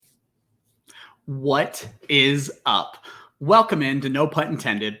What is up? Welcome in to No Pun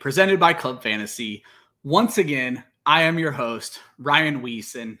Intended, presented by Club Fantasy. Once again, I am your host, Ryan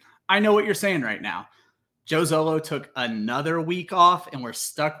Weiss, and I know what you're saying right now. Joe Zolo took another week off, and we're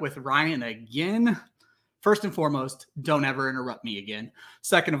stuck with Ryan again. First and foremost, don't ever interrupt me again.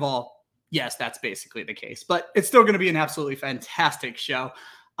 Second of all, yes, that's basically the case, but it's still going to be an absolutely fantastic show.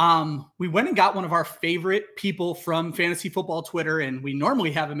 We went and got one of our favorite people from fantasy football Twitter, and we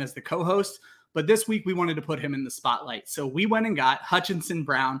normally have him as the co-host, but this week we wanted to put him in the spotlight. So we went and got Hutchinson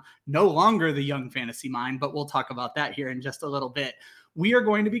Brown, no longer the young fantasy mind, but we'll talk about that here in just a little bit. We are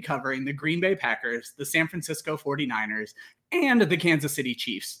going to be covering the Green Bay Packers, the San Francisco 49ers, and the Kansas City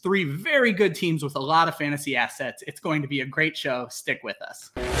Chiefs. Three very good teams with a lot of fantasy assets. It's going to be a great show. Stick with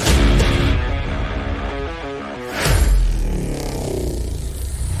us.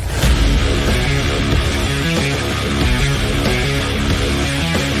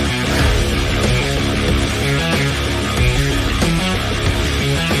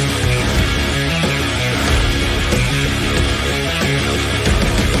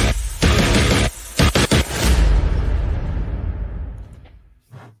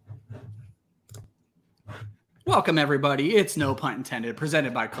 Welcome, everybody. It's No Pun Intended,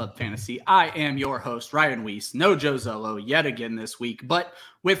 presented by Club Fantasy. I am your host, Ryan Weiss. No Joe Zolo yet again this week, but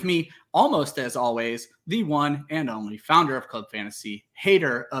with me, almost as always, the one and only founder of Club Fantasy,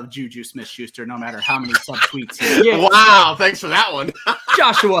 hater of Juju Smith-Schuster, no matter how many subtweets he gets. Wow, thanks for that one.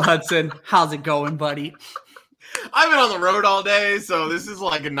 Joshua Hudson, how's it going, buddy? I've been on the road all day, so this is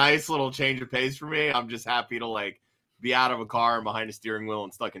like a nice little change of pace for me. I'm just happy to be out of a car and behind a steering wheel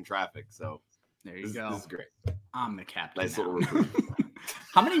and stuck in traffic, so there you go. This is great. I'm the captain. Nice little recruit.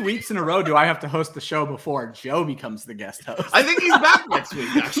 How many weeks in a row do I have to host the show before Joe becomes the guest host? I think he's back next week,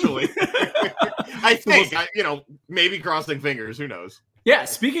 actually. I think, maybe crossing fingers. Who knows? Yeah,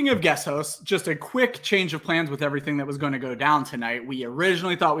 speaking of guest hosts, just a quick change of plans with everything that was going to go down tonight. We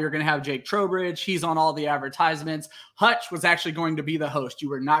originally thought we were going to have Jake Trowbridge. He's on all the advertisements. Hutch was actually going to be the host. You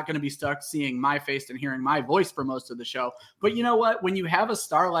were not going to be stuck seeing my face and hearing my voice for most of the show. But you know what? When you have a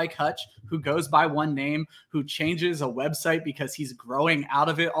star like Hutch who goes by one name, who changes a website because he's growing out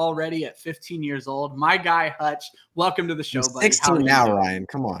of it already at 15 years old, my guy Hutch, welcome to the show, buddy. 16 now, Ryan.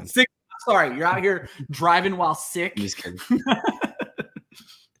 Come on. Sorry, you're out here driving while sick. I'm just kidding.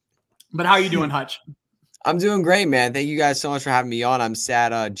 But how are you doing, Hutch? I'm doing great, man. Thank you guys so much for having me on. I'm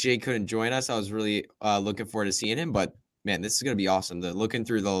sad Jay couldn't join us. I was really looking forward to seeing him, but man, this is going to be awesome. Looking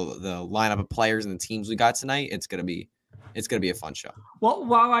through the lineup of players and the teams we got tonight, it's going to be a fun show. Well,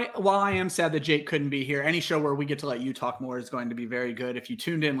 while I am sad that Jake couldn't be here, any show where we get to let you talk more is going to be very good. If you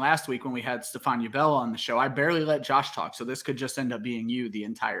tuned in last week when we had Stefan Ubella on the show, I barely let Josh talk, so this could just end up being you the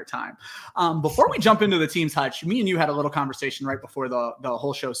entire time. Before we jump into the teams, Hutch, me and you had a little conversation right before the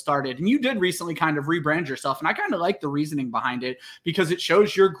whole show started, and you did recently kind of rebrand yourself, and I kind of like the reasoning behind it because it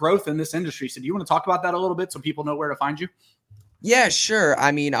shows your growth in this industry. So do you want to talk about that a little bit so people know where to find you? Yeah, sure.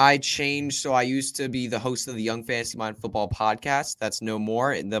 I mean, I changed. So I used to be the host of the Young Fantasy Mind Football podcast. That's no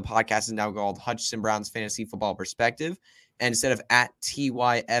more. The podcast is now called Hutchinson Brown's Fantasy Football Perspective. And instead of at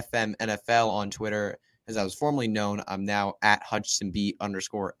TYFM NFL on Twitter, as I was formerly known, I'm now at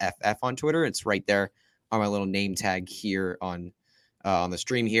HutchinsonB_FF on Twitter. It's right there on my little name tag here on the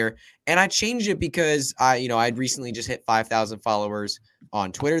stream here. And I changed it because I'd recently just hit 5,000 followers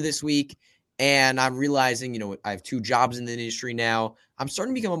on Twitter this week. And I'm realizing, I have two jobs in the industry now. I'm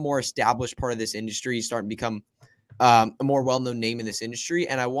starting to become a more established part of this industry, starting to become a more well-known name in this industry.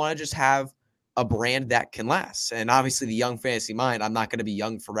 And I want to just have a brand that can last. And obviously the Young Fantasy Mind, I'm not going to be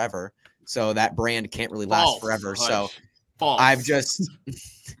young forever. So that brand can't really last forever. Hush. So False. I just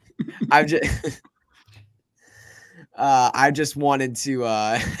wanted to,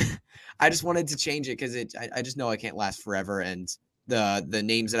 I just wanted to change it because I just know I can't last forever. And the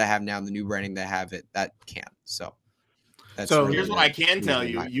names that I have now and the new branding that I have that can't. So really here's what I can tell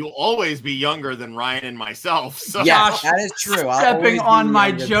you. You'll always be younger than Ryan and myself. So. Yeah, that is true. Stepping on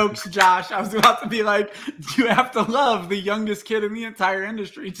my jokes, Josh. I was about to be like, you have to love the youngest kid in the entire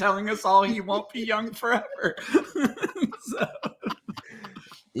industry telling us all he won't be young forever.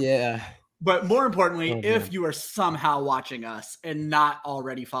 Yeah. But more importantly, if you are somehow watching us and not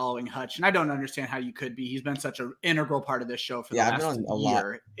already following Hutch, and I don't understand how you could be. He's been such an integral part of this show for the last year.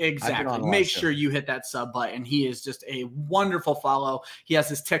 Lot. Exactly. Make sure you hit that sub button. He is just a wonderful follow. He has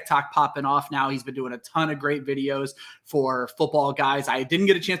his TikTok popping off now. He's been doing a ton of great videos for football guys. I didn't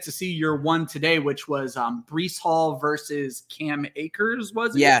get a chance to see your one today, which was Breece Hall versus Cam Akers,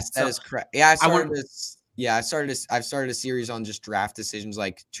 was it? Yes, that is correct. Yeah, I've started a series on just draft decisions,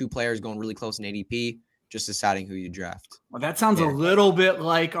 like two players going really close in ADP, just deciding who you draft. Well, that sounds a little bit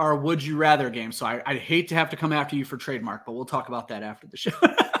like our Would You Rather game. So I'd hate to have to come after you for trademark, but we'll talk about that after the show.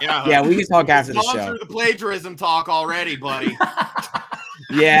 Yeah, we can talk after the show. Through the plagiarism talk already, buddy.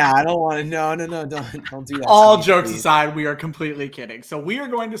 Yeah, I don't want to. No, don't do that. All jokes aside, we are completely kidding. So we are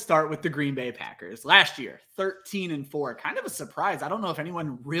going to start with the Green Bay Packers. Last year, 13-4, kind of a surprise. I don't know if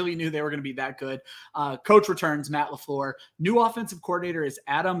anyone really knew they were going to be that good. Coach returns, Matt LaFleur. New offensive coordinator is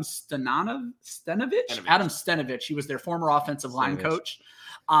Adam Stenovich. Adam Stenovich. He was their former offensive line coach.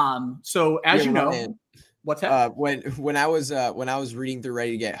 So as you know, what's that? When I was reading through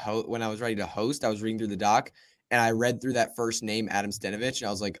ready to host, I was reading through the doc. And I read through that first name, Adam Stenovich, and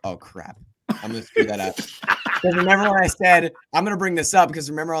I was like, oh, crap. I'm going to screw that up. Because remember when I said, I'm going to bring this up because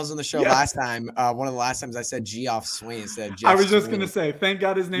remember I was on the show last time. One of the last times I said Geoff Swain instead of Jeff. I was just going to say, thank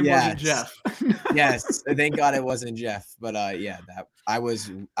God his name wasn't Jeff. Yes, thank God it wasn't Jeff. But I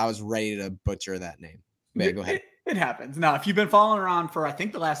was ready to butcher that name. Man, go ahead. It happens. Now, if you've been following around for, I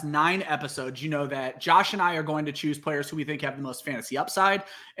think, the last 9 episodes, you know that Josh and I are going to choose players who we think have the most fantasy upside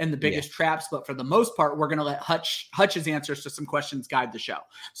and the biggest traps. But for the most part, we're going to let Hutch's answers to some questions guide the show.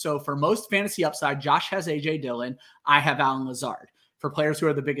 So for most fantasy upside, Josh has A.J. Dillon. I have Allen Lazard. For players who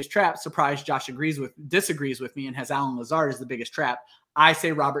are the biggest traps, surprised Josh disagrees with me and has Allen Lazard as the biggest trap. I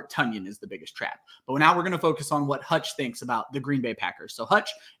say Robert Tonyan is the biggest trap. But now we're going to focus on what Hutch thinks about the Green Bay Packers. So Hutch,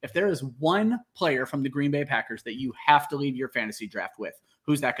 if there is one player from the Green Bay Packers that you have to leave your fantasy draft with,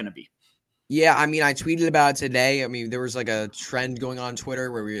 who's that going to be? Yeah, I mean, I tweeted about it today. I mean, there was like a trend going on Twitter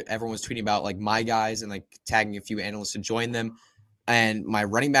where everyone was tweeting about like my guys and like tagging a few analysts to join them. And my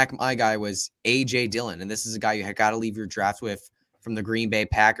running back, my guy was A.J. Dillon. And this is a guy you got to leave your draft with from the Green Bay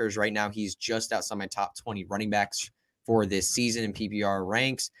Packers. Right now, he's just outside my top 20 running backs for this season in PPR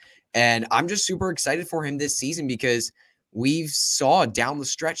ranks. And I'm just super excited for him this season because we saw down the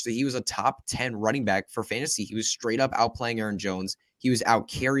stretch that he was a top 10 running back for fantasy. He was straight up outplaying Aaron Jones. He was out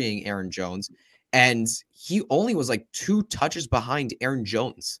carrying Aaron Jones. And he only was like 2 touches behind Aaron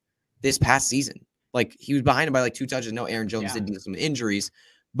Jones this past season. Like he was behind him by like 2 touches. No, Aaron Jones did get some injuries,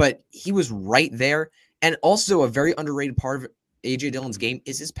 but he was right there. And also a very underrated part of A.J. Dillon's game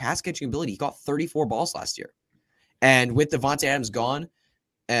is his pass catching ability. He caught 34 balls last year. And with Davante Adams gone,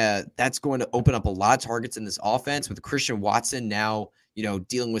 that's going to open up a lot of targets in this offense. With Christian Watson now,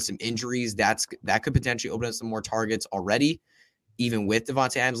 dealing with some injuries, that could potentially open up some more targets already, even with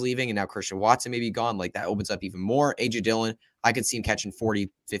Davante Adams leaving and now Christian Watson may be gone. Like that opens up even more. A.J. Dillon, I could see him catching 40,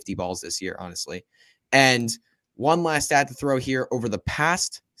 50 balls this year, honestly. And one last stat to throw here. Over the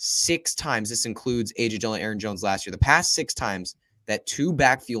past 6 times, this includes A.J. Dillon, Aaron Jones last year, the past 6 times that 2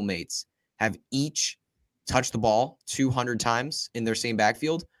 backfield mates have each touched the ball 200 times in their same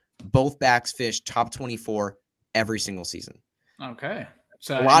backfield, both backs finished top 24 every single season. Okay.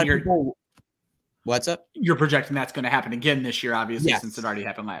 So a lot of people, what's up? You're projecting that's going to happen again this year, obviously, since it already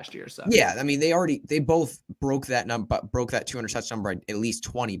happened last year. So yeah, I mean, they both broke that 200 touch number at least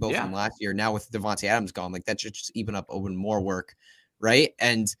 20, both from last year. Now with Davante Adams gone, like that should just even more work, right?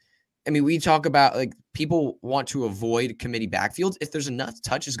 And I mean, we talk about like people want to avoid committee backfields. If there's enough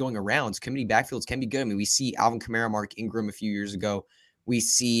touches going around, committee backfields can be good. I mean, we see Alvin Kamara, Mark Ingram a few years ago. We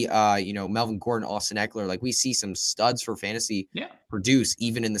see, Melvin Gordon, Austin Eckler. Like we see some studs for fantasy produce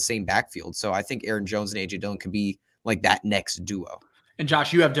even in the same backfield. So I think Aaron Jones and A.J. Dillon could be like that next duo. And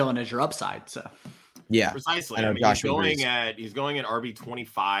Josh, you have Dillon as your upside. So yeah, precisely. I mean, he's going at RB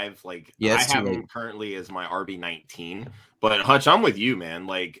 25. Like I have him currently as my RB 19. But Hutch, I'm with you, man.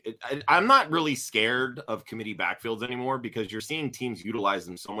 Like I'm not really scared of committee backfields anymore because you're seeing teams utilize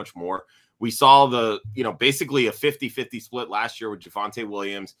them so much more. We saw basically a 50-50 split last year with Javonte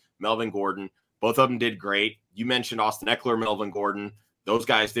Williams, Melvin Gordon. Both of them did great. You mentioned Austin Eckler, Melvin Gordon. Those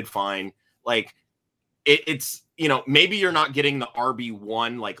guys did fine. Like it's maybe you're not getting the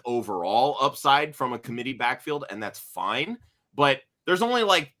RB1 like overall upside from a committee backfield, and that's fine. But there's only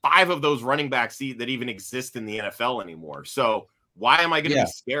like 5 of those running backs that even exist in the NFL anymore. So why am I going to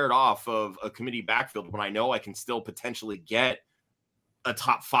be scared off of a committee backfield when I know I can still potentially get a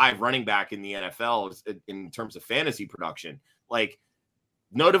top 5 running back in the NFL in terms of fantasy production? Like,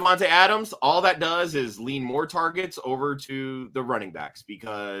 no Davante Adams, all that does is lean more targets over to the running backs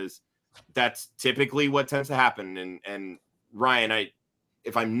because that's typically what tends to happen. And Ryan,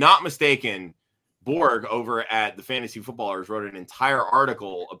 if I'm not mistaken, Borg over at the Fantasy Footballers wrote an entire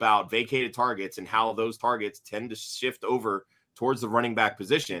article about vacated targets and how those targets tend to shift over towards the running back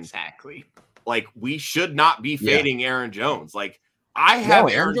position. Exactly. Like we should not be fading Aaron Jones. Like I have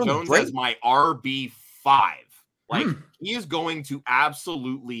Aaron Jones as my RB5. Like he is going to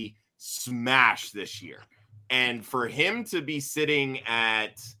absolutely smash this year. And for him to be sitting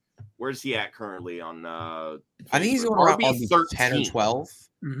at Where's he at currently on? I think he's going around RB 10 or 12.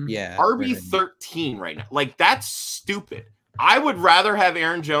 Mm-hmm. Yeah, RB 13 right now. Like, that's stupid. I would rather have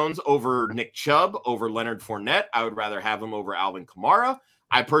Aaron Jones over Nick Chubb, over Leonard Fournette. I would rather have him over Alvin Kamara.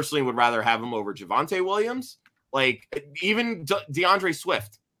 I personally would rather have him over Javonte Williams. Like, even DeAndre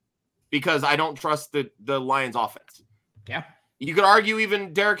Swift, because I don't trust the Lions offense. Yeah. You could argue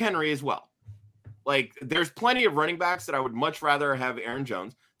even Derrick Henry as well. Like, there's plenty of running backs that I would much rather have Aaron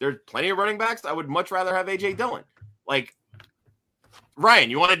Jones. There's plenty of running backs I would much rather have A.J. Dillon. Like,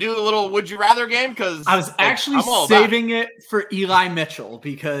 Ryan, you want to do a little would you rather game? Because I was actually saving it for Eli Mitchell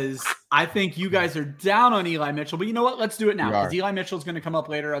because I think you guys are down on Eli Mitchell. But you know what? Let's do it now. Because Eli Mitchell is going to come up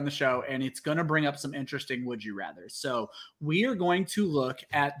later on the show, and it's going to bring up some interesting would you rather. So we are going to look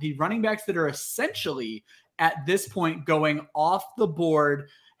at the running backs that are essentially at this point going off the board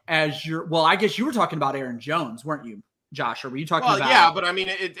as I guess you were talking about Aaron Jones, weren't you, Josh? Or were you talking about? Yeah, but I mean,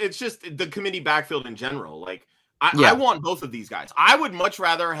 it's just the committee backfield in general. Like, I want both of these guys. I would much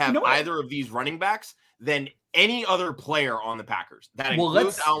rather have either of these running backs than any other player on the Packers. That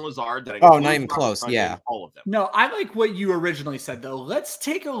includes Allen Lazard. Not even close. Yeah. All of them. No, I like what you originally said, though. Let's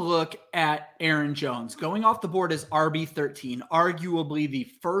take a look at Aaron Jones. Going off the board as RB13, arguably the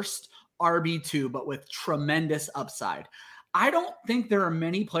first RB2, but with tremendous upside. I don't think there are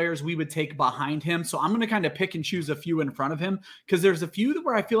many players we would take behind him. So I'm going to kind of pick and choose a few in front of him because there's a few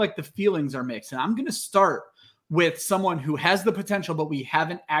where I feel like the feelings are mixed. And I'm going to start with someone who has the potential, but we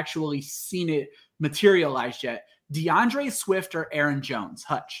haven't actually seen it materialized yet. DeAndre Swift or Aaron Jones?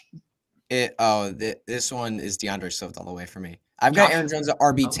 Hutch. This one is DeAndre Swift all the way for me. I've got Aaron Jones at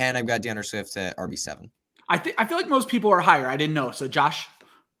RB10. I've got DeAndre Swift at RB7. I feel like most people are higher. I didn't know. So Josh?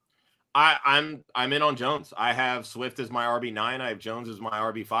 I'm in on Jones. I have Swift as my RB9. I have Jones as my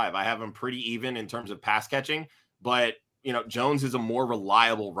RB5. I have them pretty even in terms of pass catching, but Jones is a more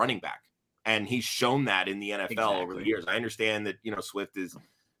reliable running back, and he's shown that in the NFL over the years. I understand that Swift is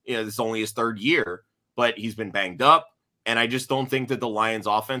this is only his third year, but he's been banged up, and I just don't think that the Lions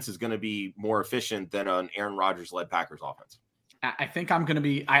offense is going to be more efficient than an Aaron Rodgers led Packers offense. I think I'm going to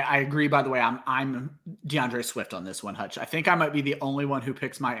be. I agree. By the way, I'm DeAndre Swift on this one, Hutch. I think I might be the only one who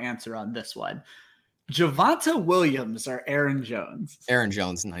picks my answer on this one. Javonte Williams or Aaron Jones? Aaron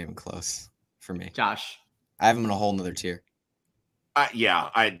Jones, not even close for me. Josh, I have him in a whole nother tier.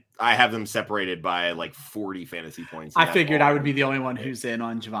 I have them separated by like 40 fantasy points. I figured I would be the only one who's in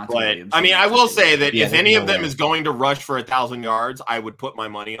on Javonte Williams. I mean, I will say that if any of them is going to rush for 1,000 yards, I would put my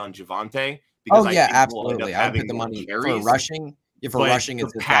money on Javonte. Absolutely. I would put the money for rushing. If we're rushing,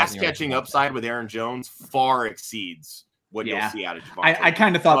 it's the pass catching upside with Aaron Jones far exceeds what you'll see out of Javonte. I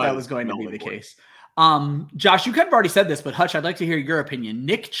kind of thought that was going to be the case. Josh, you kind of already said this, but Hutch, I'd like to hear your opinion.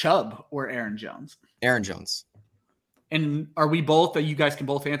 Nick Chubb or Aaron Jones? Aaron Jones. And are we both? You guys can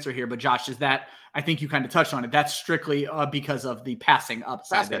both answer here, but Josh, is that? I think you kind of touched on it. That's strictly because of the passing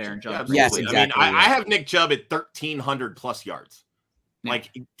upside that Aaron Jones. Yeah, yes, exactly. I mean, I have Nick Chubb at 1,300 plus yards.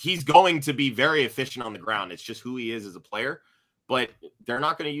 Like, he's going to be very efficient on the ground. It's just who he is as a player, but they're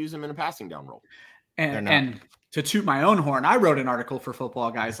not going to use him in a passing down role. And to toot my own horn, I wrote an article for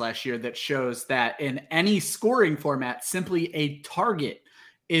Football Guys last year that shows that in any scoring format, simply a target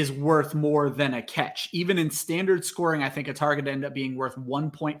is worth more than a catch. Even in standard scoring, I think a target ended up being worth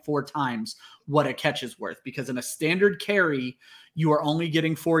 1.4 times what a catch is worth, because in a standard carry, you are only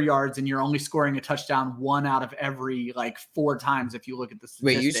getting 4 yards and you're only scoring a touchdown 1 out of every 4 times. If you look at the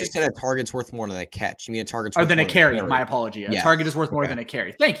statistics. Wait, you just said a target's worth more than a catch. You mean a target's worth more than a carry? My apology. A target is worth more than a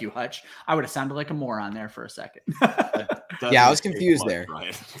carry. Thank you, Hutch. I would have sounded like a moron there for a second. I was confused there.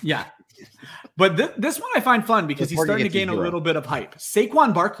 Yeah. But this one I find fun because he's starting to gain a little bit of hype.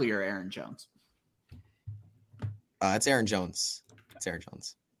 Saquon Barkley or Aaron Jones? It's Aaron Jones.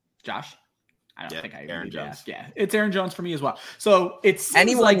 Josh? I don't think I agree with that. Yeah, it's Aaron Jones for me as well. So it's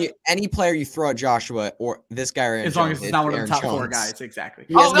any player you throw at Joshua or this guy or Aaron as long as it's not one of the top 4 guys. Exactly.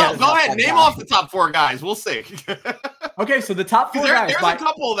 Go ahead. Name off the top 4 guys. We'll see. Okay, so the top 4 guys. There's a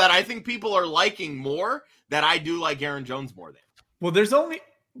couple that I think people are liking more that I do like Aaron Jones more than. Well, there's only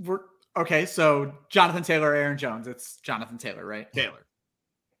okay. So Jonathan Taylor or Aaron Jones? It's Jonathan Taylor, right? Taylor.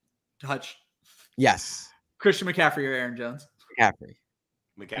 Hutch. Yes. Christian McCaffrey or Aaron Jones?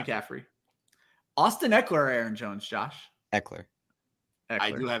 McCaffrey. Austin Eckler or Aaron Jones, Josh? Eckler.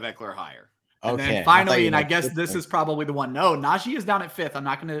 I do have Eckler higher. And then finally, and I guess this is probably the one. No, Najee is down at 5th. I'm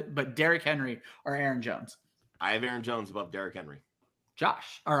not going to, but Derrick Henry or Aaron Jones? I have Aaron Jones above Derrick Henry.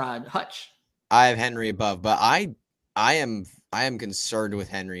 Josh or Hutch? I have Henry above, but I am concerned with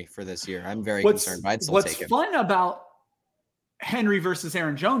Henry for this year. I'm very concerned, but I'd still take him. What's fun about Henry versus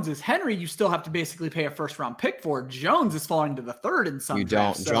Aaron Jones is Henry, you still have to basically pay a first-round pick for. Jones is falling to the third in some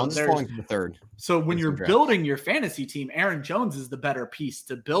drafts. You don't. Jones is falling to the third. So when you're building your fantasy team, Aaron Jones is the better piece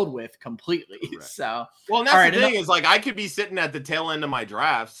to build with completely. Right. So, well, and that's the thing is, like, I could be sitting at the tail end of my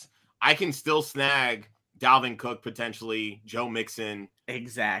drafts. I can still snag Dalvin Cook, potentially Joe Mixon.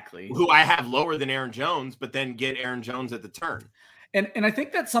 Exactly. Who I have lower than Aaron Jones, but then get Aaron Jones at the turn. And I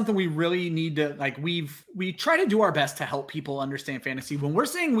think that's something we really need to, like, we try to do our best to help people understand fantasy. When we're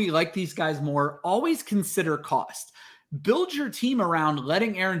saying we like these guys more, always consider cost. Build your team around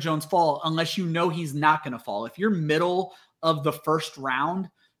letting Aaron Jones fall unless you know he's not going to fall. If you're middle of the first round,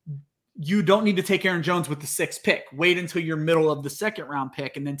 you don't need to take Aaron Jones with the 6th pick. Wait until you're middle of the 2nd round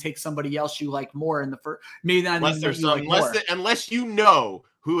pick and then take somebody else you like more in the first. Maybe not unless you know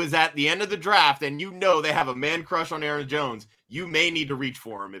who is at the end of the draft and you know they have a man crush on Aaron Jones, you may need to reach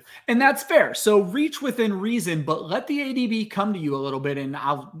for him. And that's fair. So reach within reason, but let the ADB come to you a little bit. And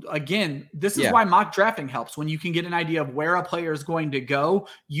this is why mock drafting helps. When you can get an idea of where a player is going to go,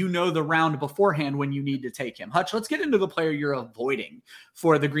 you know the round beforehand when you need to take him. Hutch, let's get into the player you're avoiding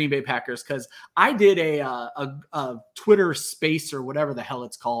for the Green Bay Packers, because I did a Twitter space or whatever the hell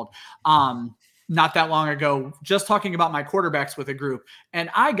it's called not that long ago, just talking about my quarterbacks with a group, and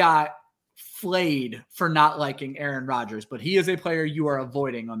I got flayed for not liking Aaron Rodgers, but he is a player you are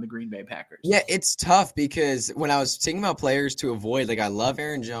avoiding on the Green Bay Packers. Yeah, it's tough because when I was thinking about players to avoid, like, I love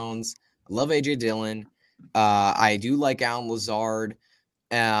Aaron Jones, I love AJ Dillon, I do like Allen Lazard.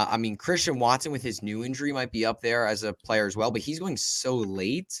 I mean, Christian Watson with his new injury might be up there as a player as well, but he's going so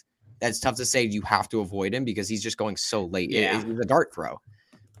late that's tough to say you have to avoid him because he's just going so late. Yeah. It's a dart throw.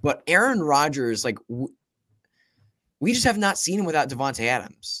 But Aaron Rodgers, like, we just have not seen him without Devontae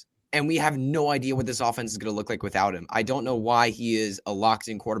Adams. And we have no idea what this offense is going to look like without him. I don't know why he is a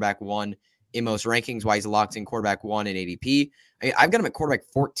locked-in quarterback 1 in most rankings, why he's a locked-in quarterback 1 in ADP. I've got him at quarterback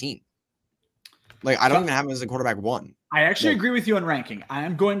 14. Like, I don't even have him as a quarterback 1. I actually agree with you on ranking. I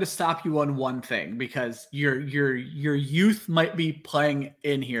am going to stop you on one thing because your youth might be playing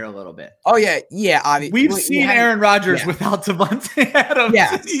in here a little bit. Oh, yeah. We've seen Aaron Rodgers without Devontae Adams.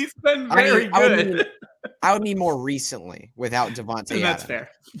 Yes. He's been very good. I would mean more recently without Devontae Adams. That's fair.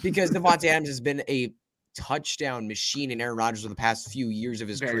 Because Devontae Adams has been a touchdown machine, and Aaron Rodgers for the past few years of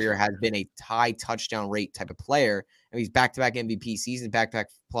his career has been a high touchdown rate type of player. And he's back-to-back MVP season, back-to-back.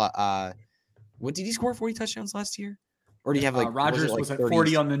 What did he score? 40 touchdowns last year? Or do you have like Rodgers was at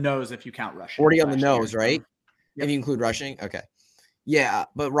 40 on the nose if you count rushing? 40 on the nose, right? Yep. If you include rushing, okay. Yeah,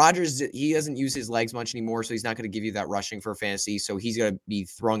 but Rodgers, he doesn't use his legs much anymore, so he's not going to give you that rushing for fantasy. So he's going to be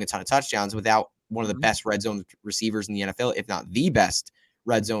throwing a ton of touchdowns without one of the best red zone receivers in the NFL, if not the best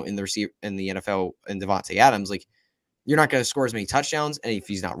red zone in the NFL, and Devontae Adams. Like, you're not going to score as many touchdowns, and if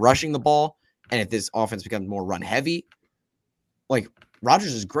he's not rushing the ball, and if this offense becomes more run heavy, like,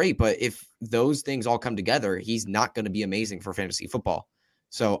 Rodgers is great, but if those things all come together, he's not going to be amazing for fantasy football.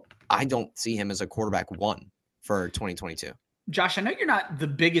 So I don't see him as a quarterback 1 for 2022. Josh, I know you're not the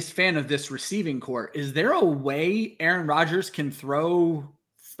biggest fan of this receiving corps. Is there a way Aaron Rodgers can throw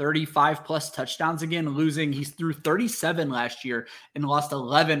 35 plus touchdowns again, he threw 37 last year and lost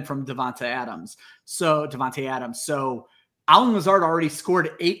 11 from Devontae Adams. So Allen Lazard already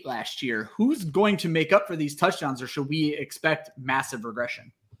scored 8 last year. Who's going to make up for these touchdowns, or should we expect massive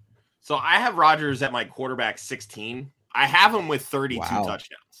regression? So I have Rodgers at my quarterback 16. I have him with 32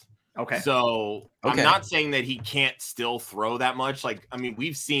 touchdowns. Okay. So I'm not saying that he can't still throw that much. Like, I mean,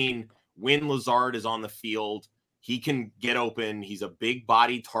 we've seen when Lazard is on the field, he can get open. He's a big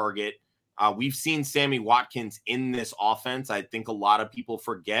body target. We've seen Sammy Watkins in this offense. I think a lot of people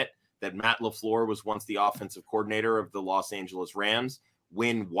forget that Matt LaFleur was once the offensive coordinator of the Los Angeles Rams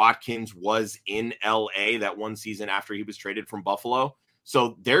when Watkins was in LA that one season after he was traded from Buffalo.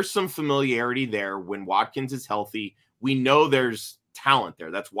 So there's some familiarity there when Watkins is healthy. We know there's talent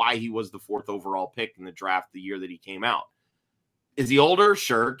there. That's why he was the 4th overall pick in the draft the year that he came out. Is he older?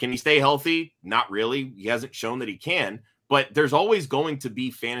 Sure. Can he stay healthy? Not really. He hasn't shown that he can, but there's always going to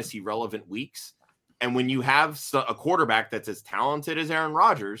be fantasy relevant weeks. And when you have a quarterback that's as talented as Aaron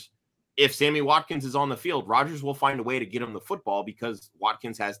Rodgers, if Sammy Watkins is on the field, Rodgers will find a way to get him the football because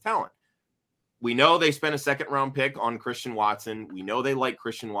Watkins has talent. We know they spent a 2nd-round pick on Christian Watson. We know they like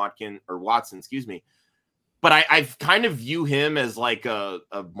Watson, But I've kind of view him as like a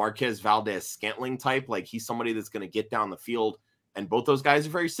Marquez Valdez-Scantling type. Like, he's somebody that's going to get down the field. And both those guys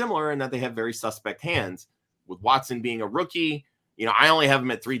are very similar in that they have very suspect hands. With Watson being a rookie, I only have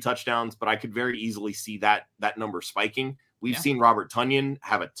him at 3 touchdowns, but I could very easily see that number spiking. We've seen Robert Tonyan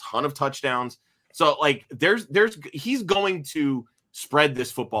have a ton of touchdowns. So, like, he's going to spread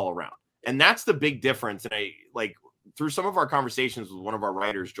this football around. And that's the big difference. And through some of our conversations with one of our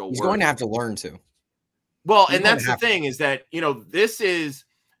writers, Joel, he's going to have to learn to. Well, and that's the thing is that, this is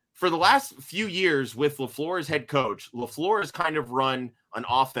for the last few years with LaFleur as head coach. LaFleur has kind of run an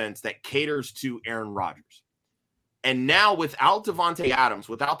offense that caters to Aaron Rodgers. And now without Davante Adams,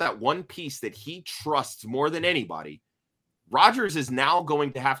 without that one piece that he trusts more than anybody, Rodgers is now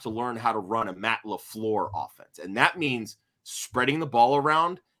going to have to learn how to run a Matt LaFleur offense. And that means spreading the ball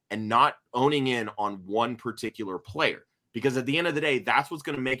around and not owning in on one particular player. Because at the end of the day, that's what's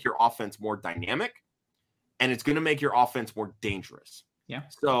going to make your offense more dynamic, and it's going to make your offense more dangerous. Yeah.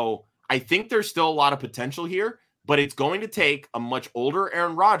 So I think there's still a lot of potential here, but it's going to take a much older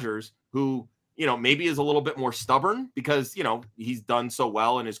Aaron Rodgers who, maybe is a little bit more stubborn because, he's done so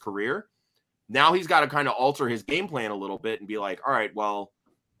well in his career. Now he's got to kind of alter his game plan a little bit and be like, all right, well,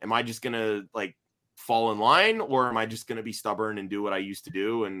 am I just going to fall in line, or am I just going to be stubborn and do what I used to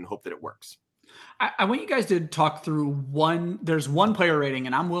do and hope that it works? I want you guys to talk through there's one player rating,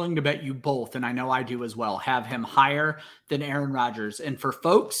 and I'm willing to bet you both, and I know I do as well, have him higher than Aaron Rodgers. And for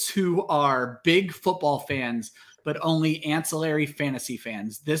folks who are big football fans, but only ancillary fantasy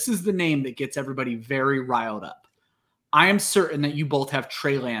fans, this is the name that gets everybody very riled up. I am certain that you both have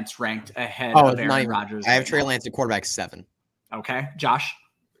Trey Lance ranked ahead of Aaron Rodgers. I have Trey Lance at quarterback 7. Okay. Josh?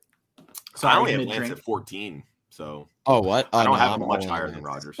 So I only have Lance at 14. So what? I don't have him much higher than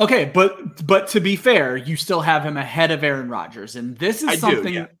Rodgers. Okay, but to be fair, you still have him ahead of Aaron Rodgers, and this is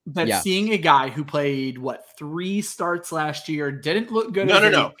seeing a guy who played 3 starts last year, didn't look good.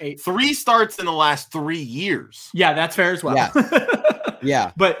 No. 3 starts in the last 3 years. Yeah, that's fair as well.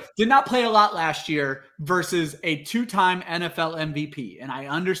 Yeah. But did not play a lot last year versus a 2-time NFL MVP, and I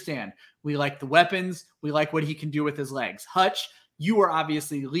understand we like the weapons, we like what he can do with his legs. Hutch, you are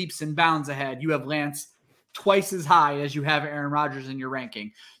obviously leaps and bounds ahead. You have Lance twice as high as you have Aaron Rodgers in your ranking.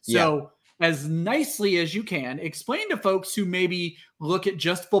 So as nicely as you can, explain to folks who maybe look at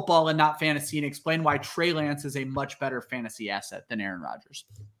just football and not fantasy, and explain why Trey Lance is a much better fantasy asset than Aaron Rodgers.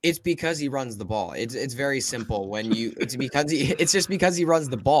 It's because he runs the ball. It's very simple. It's just because he runs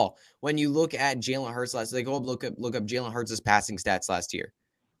the ball. When you look at Jalen Hurts they go look up Jalen Hurts' passing stats last year,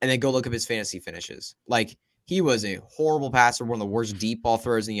 and then go look up his fantasy finishes. He was a horrible passer, one of the worst deep ball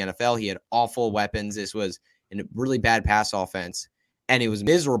throwers in the NFL. He had awful weapons. This was a really bad pass offense. And it was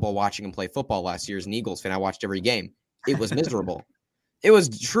miserable watching him play football last year as an Eagles fan. I watched every game. It was miserable. It was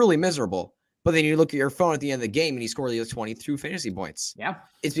truly miserable. But then you look at your phone at the end of the game and he scored 22 fantasy points. Yeah.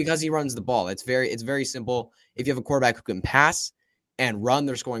 It's because he runs the ball. It's very simple. If you have a quarterback who can pass and run,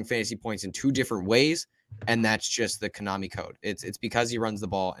 they're scoring fantasy points in 2 different ways. And that's just the Konami code. It's because he runs the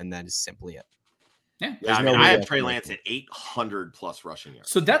ball, and that is simply it. Yeah, I have Trey Lance at 800 plus rushing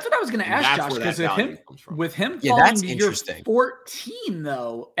yards. So that's what I was going to ask Josh, because with him falling that's to interesting. Year 14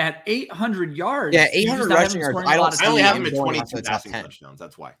 though at 800 yards. Yeah, 800 rushing yards. I only have him at 22 passing touchdowns.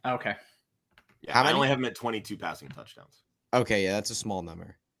 That's why. Okay. Yeah, I only have him at 22 passing touchdowns. Okay, yeah, that's a small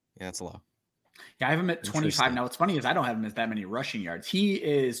number. Yeah, that's low. Yeah, I have him at 25. Now, what's funny is I don't have him at that many rushing yards.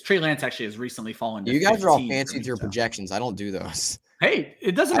 Trey Lance actually has recently fallen to 15. You guys are all fancy with your projections. I don't do those. Hey,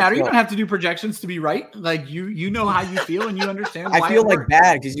 it doesn't matter. You don't have to do projections to be right. You know how you feel and you understand. I feel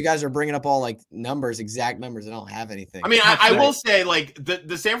bad because you guys are bringing up all numbers, exact numbers. I don't have anything. I mean, I will say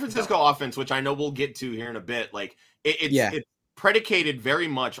the San Francisco offense, which I know we'll get to here in a bit, it's predicated very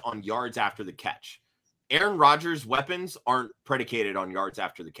much on yards after the catch. Aaron Rodgers' weapons aren't predicated on yards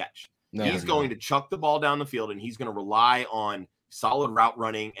after the catch. No, he's going to chuck the ball down the field, and he's going to rely on solid route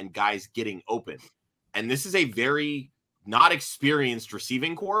running and guys getting open. And this is a very not experienced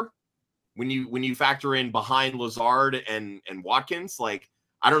receiving core. When you factor in behind Lazard and Watkins,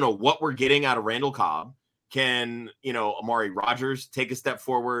 I don't know what we're getting out of Randall Cobb. Can Amari Rodgers take a step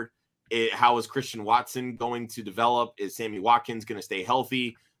forward? How is Christian Watson going to develop? Is Sammy Watkins going to stay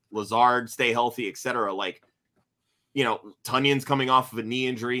healthy? Lazard stay healthy, etc. Tunyon's coming off of a knee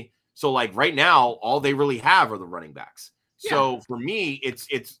injury. So right now, all they really have are the running backs. Yeah. So for me, it's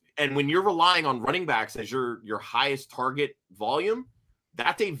and when you're relying on running backs as your highest target volume,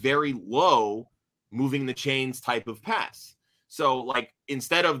 that's a very low moving the chains type of pass. So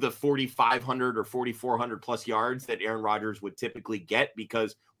instead of the 4,500 or 4,400 plus yards that Aaron Rodgers would typically get,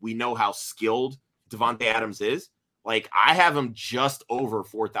 because we know how skilled Davante Adams is, I have him just over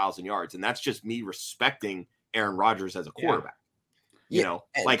 4,000 yards. And that's just me respecting Aaron Rodgers as a quarterback. Yeah.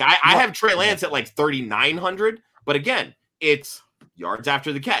 I have Trey Lance at 3,900, but again, it's yards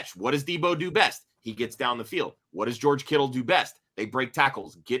after the catch. What does Debo do best? He gets down the field. What does George Kittle do best? They break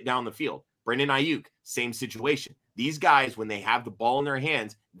tackles, get down the field. Brandon Ayuk, same situation. These guys, when they have the ball in their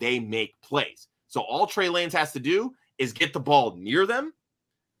hands, they make plays. So all Trey Lance has to do is get the ball near them,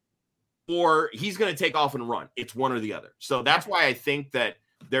 or he's going to take off and run. It's one or the other. So that's why I think that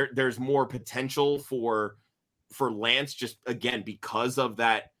there's more potential for Lance, just again, because of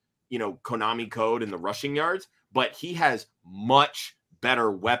that, Konami code and the rushing yards, but he has much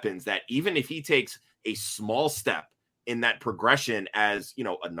better weapons that even if he takes a small step in that progression as,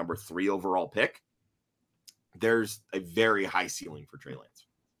 a number 3 overall pick, there's a very high ceiling for Trey Lance.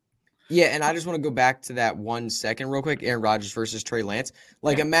 Yeah, and I just want to go back to that 1 second real quick. Aaron Rodgers versus Trey Lance.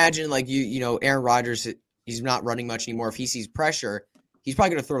 Imagine Aaron Rodgers, he's not running much anymore. If he sees pressure, he's probably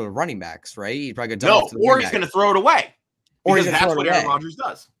going to throw to the running backs, right? He's probably going to or he's going to throw it away. Or that's what Aaron Rodgers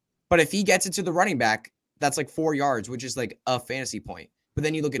does. But if he gets it to the running back, that's 4 yards, which is a fantasy point. But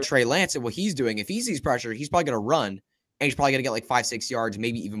then you look at Trey Lance and what he's doing. If he sees pressure, he's probably going to run, and he's probably going to get 5-6 yards,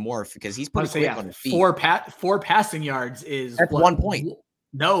 maybe even more, because he's pretty quick on his feet. 4 passing yards is that's 1 point.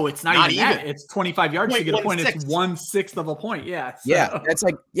 No, it's not even that. It's 25 yards to get a point. It's 1/6 of a point. Yeah. So. Yeah.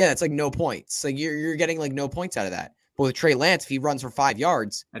 That's no points. You're getting no points out of that. But with Trey Lance, if he runs for 5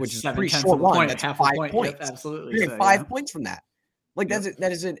 yards, which is a pretty short run, that's 5 points. Yep, absolutely. You're getting 5 points from that.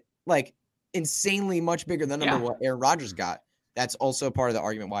 That is insanely much bigger than what Aaron Rodgers got. That's also part of the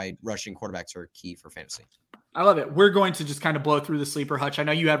argument why rushing quarterbacks are key for fantasy. I love it. We're going to just kind of blow through the sleeper, Hutch. I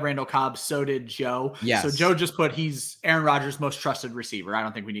know you had Randall Cobb. So did Joe. Yes. So Joe just put he's Aaron Rodgers' most trusted receiver. I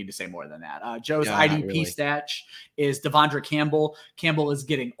don't think we need to say more than that. Joe's IDP stat is Devondre Campbell. Campbell is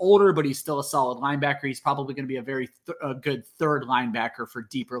getting older, but he's still a solid linebacker. He's probably going to be a very good third linebacker for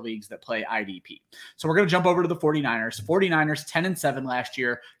deeper leagues that play IDP. So we're going to jump over to the 49ers. 49ers 10-7 last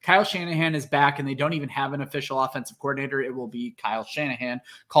year. Kyle Shanahan is back, and they don't even have an official offensive coordinator. It will be Kyle Shanahan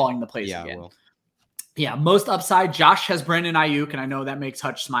calling the plays again. Yeah, most upside. Josh has Brandon Ayuk, and I know that makes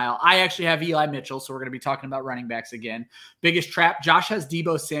Hutch smile. I actually have Eli Mitchell, so we're going to be talking about running backs again. Biggest trap. Josh has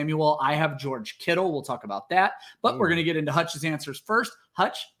Deebo Samuel. I have George Kittle. We'll talk about that. But we're going to get into Hutch's answers first.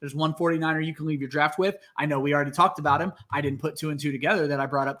 Hutch, there's one 49er you can leave your draft with. I know we already talked about him. I didn't put 2 and 2 together that I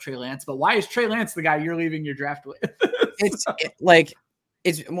brought up Trey Lance. But why is Trey Lance the guy you're leaving your draft with? It's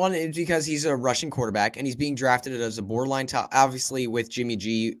because he's a rushing quarterback, and he's being drafted as a borderline top. Obviously, with Jimmy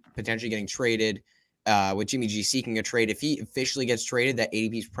G potentially getting traded, with Jimmy G seeking a trade. If he officially gets traded, that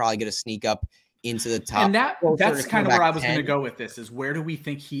ADP is probably going to sneak up into the top. And that's kind of where I was going to go with this, is where do we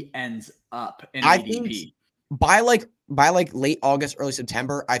think he ends up in ADP? By late August, early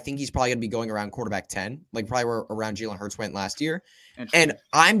September, I think he's probably going to be going around quarterback 10, probably where around Jalen Hurts went last year. And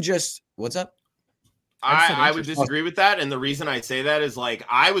I'm just, what's up? I would disagree with that. And the reason I say that is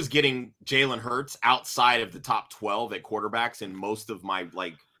I was getting Jalen Hurts outside of the top 12 at quarterbacks in most of my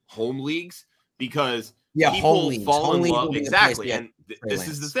home leagues. Because people fall in love. Exactly. And this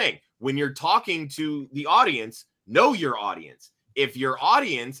is the thing. When you're talking to the audience, know your audience. If your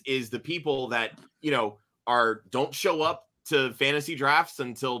audience is the people that, don't show up to fantasy drafts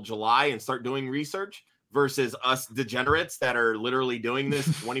until July and start doing research versus us degenerates that are literally doing this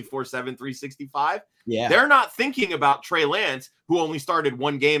 24/7, 365. Yeah. They're not thinking about Trey Lance, who only started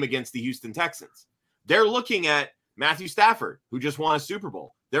 1 game against the Houston Texans. They're looking at Matthew Stafford, who just won a Super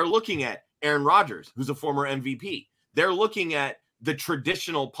Bowl. They're looking at Aaron Rodgers, who's a former MVP. They're looking at the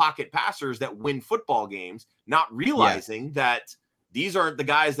traditional pocket passers that win football games, not realizing that these aren't the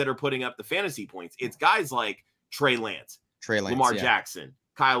guys that are putting up the fantasy points. It's guys like Trey Lance, Lamar Jackson,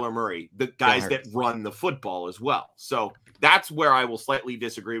 Kyler Murray, the guys that run the football as well. So that's where I will slightly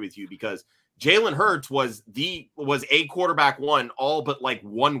disagree with you, because Jalen Hurts was a quarterback 1 all but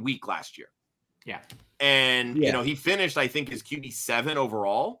 1 week last year. Yeah. And, he finished, I think, as QB 7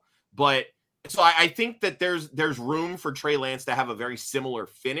 overall. But so I think that there's room for Trey Lance to have a very similar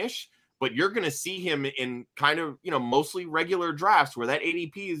finish, but you're going to see him in kind of, mostly regular drafts where that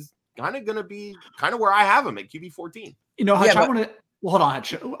ADP is kind of going to be kind of where I have him at QB 14. Hutch, hold on,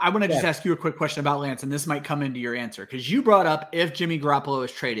 Hutch. I want to just ask you a quick question about Lance, and this might come into your answer, because you brought up if Jimmy Garoppolo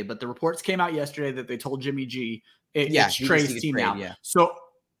is traded, but the reports came out yesterday that they told Jimmy G it's Trey's team now. Yeah. So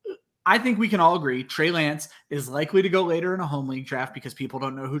I think we can all agree Trey Lance is likely to go later in a home league draft because people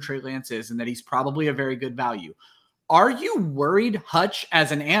don't know who Trey Lance is and that he's probably a very good value. Are you worried, Hutch,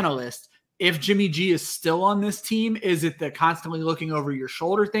 as an analyst, if Jimmy G is still on this team? Is it the constantly looking over your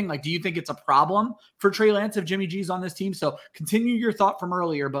shoulder thing? Do you think it's a problem for Trey Lance if Jimmy G's on this team? So continue your thought from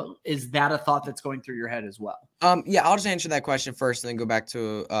earlier, but is that a thought that's going through your head as well? I'll just answer that question first and then go back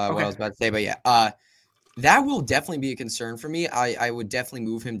to what I was about to say. But that will definitely be a concern for me. I would definitely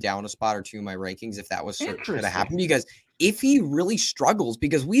move him down a spot or 2 in my rankings if that was going to happen. Because if he really struggles,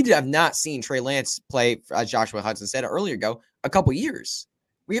 because we have not seen Trey Lance play, as Joshua Hudson said earlier ago, a couple years.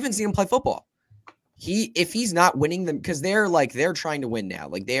 We haven't seen him play football. If he's not winning them, because they're trying to win now.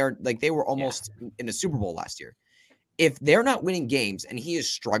 They were almost in a Super Bowl last year. If they're not winning games and he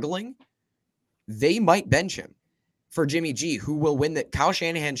is struggling, they might bench him for Jimmy G, who will win that. Kyle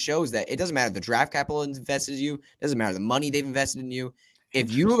Shanahan shows that it doesn't matter the draft capital invested in you, it doesn't matter the money they've invested in you.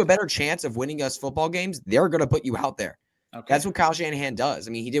 If you have a better chance of winning us football games, they're going to put you out there. Okay. That's what Kyle Shanahan does.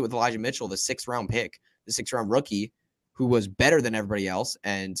 I mean, he did with Elijah Mitchell, the 6th-round pick, the 6th-round rookie, who was better than everybody else.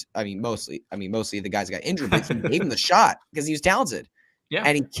 And mostly the guys got injured, but he gave him the shot because he was talented. Yeah.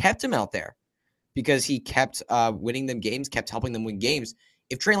 And he kept him out there because he kept winning them games, kept helping them win games.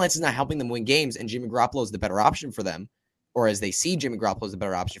 If Trey Lance is not helping them win games and Jimmy Garoppolo is the better option for them, or as they see Jimmy Garoppolo is the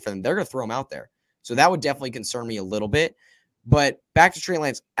better option for them, they're going to throw him out there. So that would definitely concern me a little bit. But back to Trey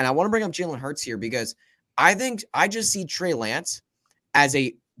Lance, and I want to bring up Jalen Hurts here because I think I just see Trey Lance as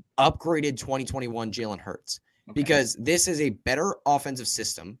a upgraded 2021 Jalen Hurts because this is a better offensive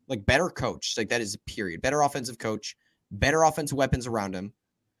system, like better coach, like that is a period, better offensive coach, better offensive weapons around him.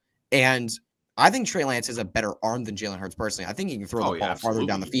 And I think Trey Lance has a better arm than Jalen Hurts personally. I think he can throw the ball farther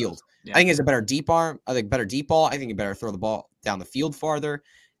down the field. Yeah. I think he has a better deep arm. I think better deep ball. I think he better throw the ball down the field farther.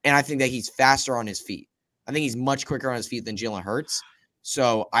 And I think that he's faster on his feet. I think he's much quicker on his feet than Jalen Hurts.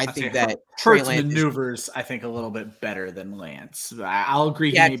 So I think that Hurts maneuvers, I think, a little bit better than Lance. I'll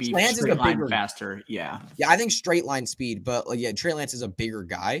agree. Yeah, maybe Lance is a bigger, faster. Yeah, I think straight line speed, but Trey Lance is a bigger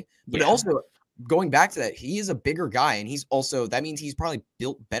guy. But also going back to that, he is a bigger guy, and that means he's probably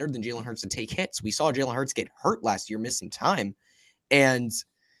built better than Jalen Hurts to take hits. We saw Jalen Hurts get hurt last year, missing time, and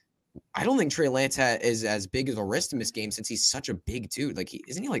I don't think Trey Lance is as big as a risk in this game since he's such a big dude. Like,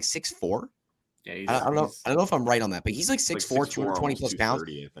 isn't he like 6'4"? Yeah, I don't know if I'm right on that, but he's like 6'4", 220 plus pounds.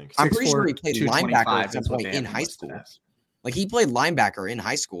 I think. I'm pretty sure he played linebacker at some point in high school. Like he played linebacker in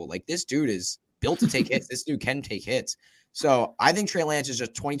high school. Like this dude is built to take hits. This dude can take hits. So I think Trey Lance is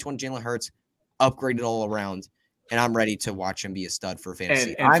just 2020 Jalen Hurts upgraded all around, and I'm ready to watch him be a stud for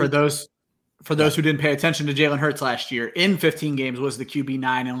fantasy. And for those who didn't pay attention to Jalen Hurts last year, in 15 games was the QB9,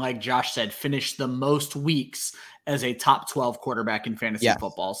 and like Josh said, finished the most weeks as a top 12 quarterback in fantasy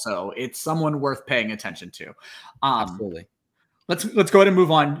football. So it's someone worth paying attention to. Absolutely. Let's go ahead and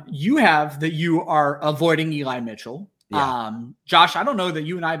move on. You have that you are avoiding Eli Mitchell. Yeah. Josh, I don't know that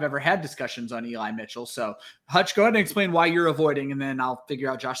you and I have ever had discussions on Eli Mitchell. So Hutch, go ahead and explain why you're avoiding, and then I'll figure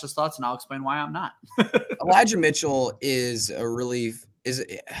out Josh's thoughts and I'll explain why I'm not. Elijah Mitchell is the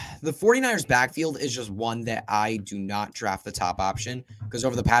 49ers backfield is just one that I do not draft the top option because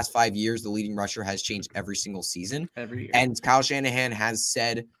over the past 5 years, the leading rusher has changed every single season. Every year. And Kyle Shanahan has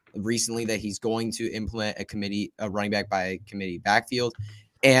said recently that he's going to implement a running back by committee backfield.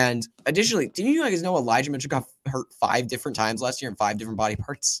 And additionally, do you guys know Elijah Mitchell got hurt 5 different times last year in 5 different body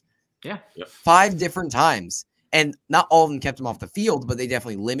parts? Yeah. 5 different times. And not all of them kept him off the field, but they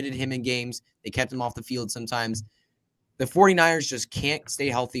definitely limited him in games. They kept him off the field sometimes. The 49ers just can't stay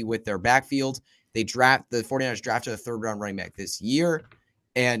healthy with their backfield. The 49ers drafted a 3rd-round running back this year.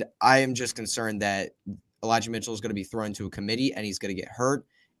 And I am just concerned that Elijah Mitchell is going to be thrown to a committee and he's going to get hurt.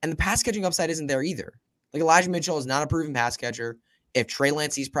 And the pass catching upside isn't there either. Like Elijah Mitchell is not a proven pass catcher. If Trey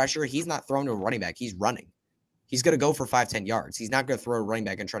Lance sees pressure, he's not throwing to a running back. He's running. He's going to go for 5-10 yards. He's not going to throw a running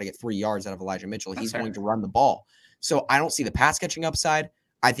back and try to get 3 yards out of Elijah Mitchell. He's going to run the ball. So I don't see the pass catching upside.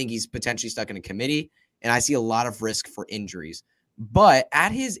 I think he's potentially stuck in a committee, and I see a lot of risk for injuries. But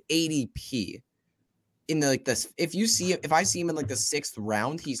at his ADP, if I see him in like the 6th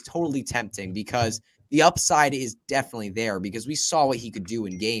round, he's totally tempting because the upside is definitely there because we saw what he could do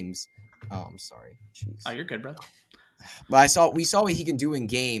in games. Oh, I'm sorry. Jeez. Oh, you're good, bro. But we saw what he can do in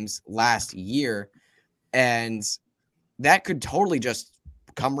games last year, and that could totally just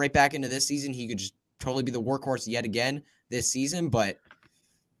come right back into this season. He could just totally be the workhorse yet again this season, but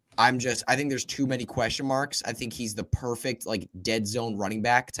I think there's too many question marks. I think he's the perfect like dead zone running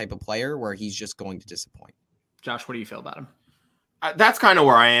back type of player where he's just going to disappoint. Josh, what do you feel about him? That's kind of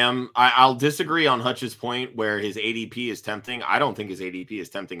where I am. I'll disagree on Hutch's point where his ADP is tempting. I don't think his ADP is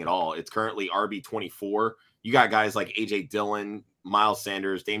tempting at all. It's currently RB24. You got guys like AJ Dillon, Miles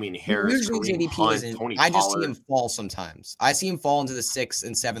Sanders, Damian Harris, Kareem Hunt, Tony Pollard. I just see him fall sometimes. I see him fall into the 6th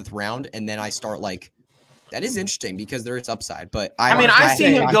and 7th round, and then I start like, that is interesting because there is upside. But I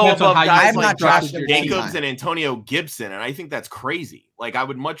see him go above guys like Josh Jacobs and Antonio Gibson, and I think that's crazy. Like I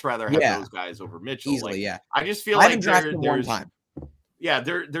would much rather have those guys over Mitchell. Easily, I just feel like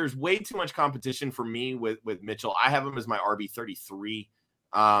there's way too much competition for me with Mitchell. I have him as my RB33.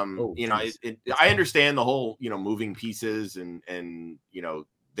 I understand the whole, moving pieces and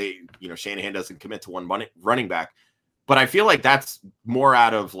Shanahan doesn't commit to one running back, but I feel like that's more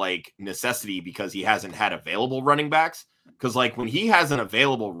out of like necessity because he hasn't had available running backs. Cause like when he has an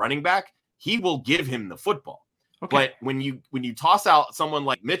available running back, he will give him the football. Okay. But when you toss out someone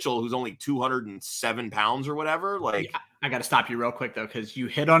like Mitchell, who's only 207 pounds or whatever, like I got to stop you real quick though, because you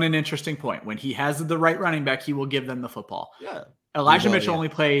hit on an interesting point. When he has the right running back, he will give them the football. Yeah. Elijah Mitchell only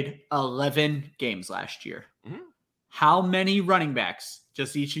played 11 games last year. Mm-hmm. How many running backs,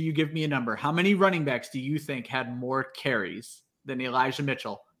 just each of you give me a number, how many running backs do you think had more carries than Elijah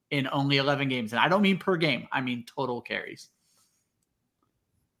Mitchell in only 11 games? And I don't mean per game. I mean total carries.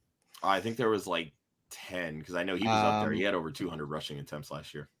 I think there was like 10 because I know he was up there. He had over 200 rushing attempts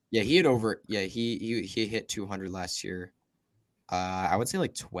last year. Yeah, he had over. Yeah, he hit 200 last year. I would say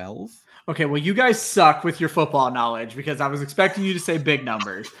like 12. Okay, well, you guys suck with your football knowledge because I was expecting you to say big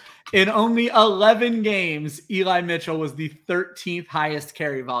numbers. In only 11 games, Eli Mitchell was the 13th highest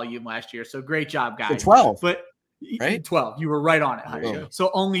carry volume last year. So great job, guys. So 12. But right? 12. You were right on it. Oh.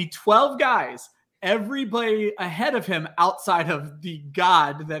 So only 12 guys. Everybody ahead of him outside of the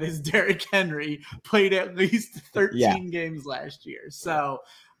god that is Derrick Henry played at least 13 games last year. So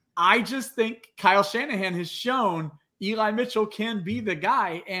I just think Kyle Shanahan has shown Eli Mitchell can be the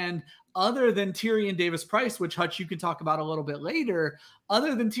guy. And other than Tyrion Davis-Price, which Hutch you can talk about a little bit later,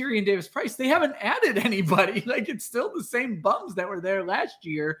 other than Tyrion Davis-Price, they haven't added anybody. Like it's still the same bums that were there last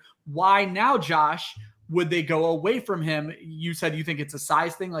year. Why now, Josh? Would they go away from him? You said you think it's a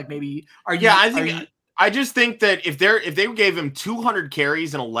size thing. Like maybe I just think that if they gave him 200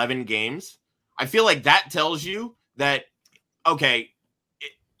 carries in 11 games, I feel like that tells you that okay,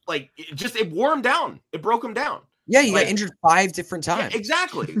 it wore him down. It broke him down. Yeah, he got injured 5 different times. Yeah,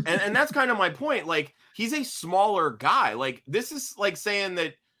 exactly, and that's kind of my point. Like he's a smaller guy. Like this is like saying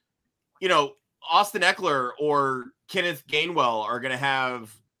that Austin Eckler or Kenneth Gainwell are going to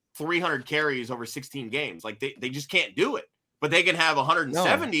have 300 carries over 16 games. Like they just can't do it, but they can have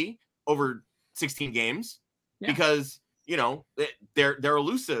 170 over 16 games because, they're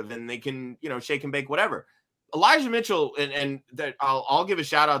elusive and they can, shake and bake, whatever. Elijah Mitchell. And that I'll give a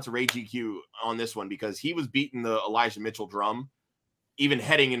shout out to Ray GQ on this one because he was beating the Elijah Mitchell drum even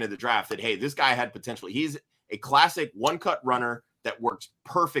heading into the draft that, hey, this guy had potential. He's a classic one-cut runner that works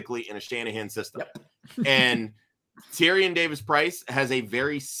perfectly in a Shanahan system. Yep. And Tyrion Davis-Price has a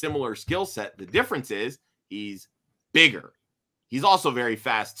very similar skill set. The difference is he's bigger. He's also very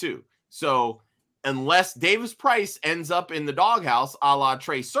fast too. So unless Davis-Price ends up in the doghouse a la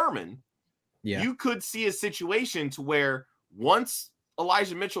Trey Sermon, you could see a situation to where once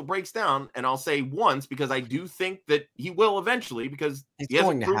Elijah Mitchell breaks down, and I'll say once because I do think that he will eventually because he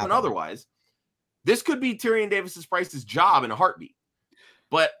hasn't proven otherwise, this could be Tyrion Davis-Price's job in a heartbeat.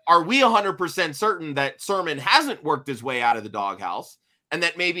 But are we 100% certain that Sermon hasn't worked his way out of the doghouse and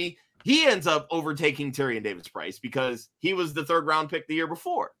that maybe he ends up overtaking Tyrion Davis-Price because he was the 3rd round pick the year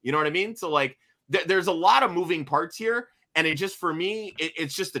before? You know what I mean? So like there's a lot of moving parts here. And it just, for me,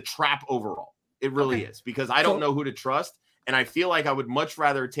 it's just a trap overall. It really is because I don't know who to trust. And I feel like I would much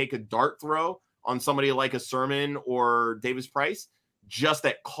rather take a dart throw on somebody like a Sermon or Davis-Price just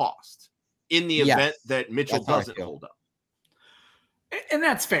at cost in the event that Mitchell doesn't hold up. And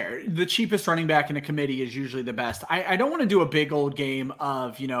that's fair. The cheapest running back in a committee is usually the best. I don't want to do a big old game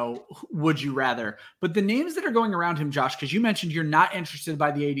of, would you rather? But the names that are going around him, Josh, because you mentioned you're not interested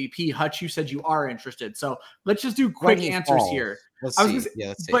by the ADP. Hutch, you said you are interested. So let's just do quick answers here. Let's see.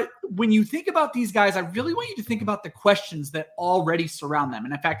 But when you think about these guys, I really want you to think about the questions that already surround them.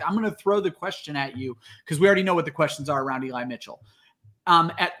 And in fact, I'm going to throw the question at you because we already know what the questions are around Eli Mitchell.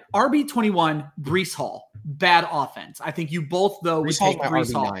 At RB21, Breece Hall, bad offense. I think you both, though, would take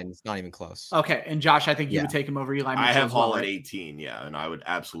Breece Hall. It's not even close. Okay, and Josh, I think you would take him over Eli Mitchell. I have Hall at 18, and I would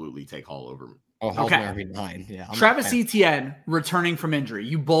absolutely take Hall over him. Oh, Hall's my RB9, yeah. Travis Etienne returning from injury.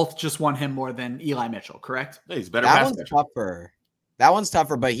 You both just want him more than Eli Mitchell, correct? Yeah, he's better. That one's tougher. That one's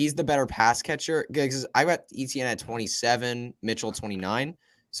tougher, but he's the better pass catcher because I got Etienne at 27, Mitchell 29,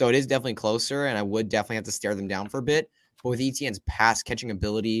 so it is definitely closer, and I would definitely have to stare them down for a bit. But with Etienne's pass catching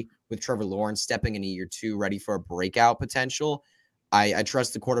ability, with Trevor Lawrence stepping in a year 2, ready for a breakout potential, I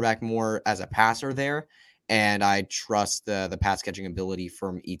trust the quarterback more as a passer there, and I trust the pass catching ability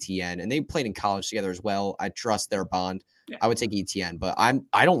from Etienne. And they played in college together as well. I trust their bond. Yeah. I would take Etienne, but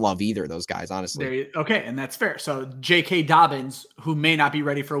I don't love either of those guys, honestly. Okay, and that's fair. So J.K. Dobbins, who may not be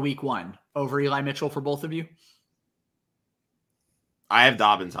ready for week 1, over Eli Mitchell for both of you? I have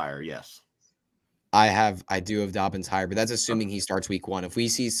Dobbins higher, yes. I do have Dobbins higher, but that's assuming he starts week 1. If we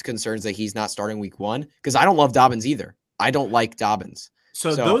see concerns that he's not starting week 1, because I don't love Dobbins either. I don't like Dobbins.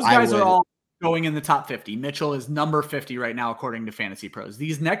 So those guys are all going in the top 50. Mitchell is number 50 right now, according to Fantasy Pros.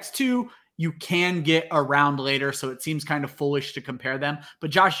 These next two you can get around later, so it seems kind of foolish to compare them.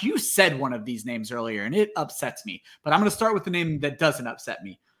 But Josh, you said one of these names earlier, and it upsets me. But I'm going to start with the name that doesn't upset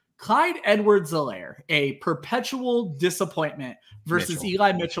me. Clyde Edwards-Helaire, a perpetual disappointment versus Mitchell.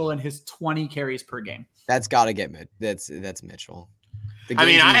 Eli Mitchell and his 20 carries per game. That's got to get that's Mitchell. I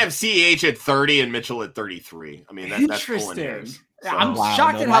mean, I have CEH at 30 and Mitchell at 33. I mean, that's pulling hairs. So. I'm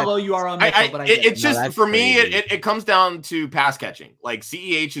shocked at how low you are on Mitchell, but it's just for me. It comes down to pass catching. Like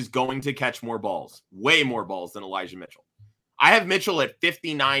CEH is going to catch more balls, way more balls than Elijah Mitchell. I have Mitchell at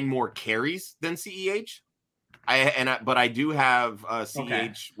 59 more carries than CEH. But I do have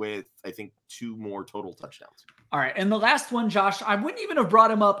CEH with I think 2 more total touchdowns. All right, and the last one, Josh, I wouldn't even have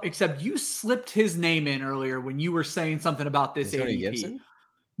brought him up except you slipped his name in earlier when you were saying something about this ADP.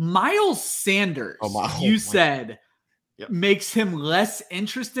 Miles Sanders, you said makes him less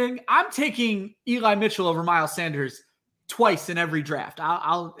interesting. I'm taking Eli Mitchell over Miles Sanders twice in every draft.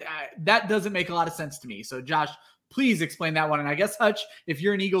 That doesn't make a lot of sense to me. So, Josh, please explain that one. And I guess, Hutch, if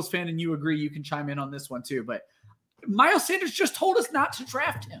you're an Eagles fan and you agree, you can chime in on this one too. But Miles Sanders just told us not to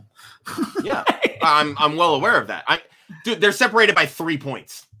draft him. Yeah, I'm well aware of that. Dude, they're separated by 3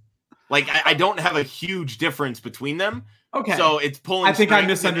 points. Like, I don't have a huge difference between them. Okay. So it's pulling. I think I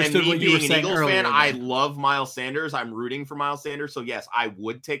misunderstood what you were saying Eagles earlier. Fan, I love Miles Sanders. I'm rooting for Miles Sanders. So yes, I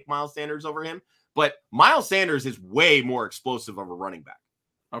would take Miles Sanders over him. But Miles Sanders is way more explosive of a running back.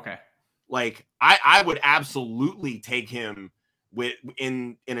 Okay. Like I would absolutely take him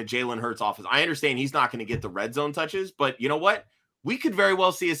in a Jalen Hurts offense. I understand he's not going to get the red zone touches, but you know what? We could very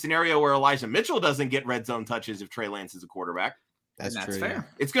well see a scenario where Elijah Mitchell doesn't get red zone touches if Trey Lance is a quarterback. That's true. Fair. Yeah.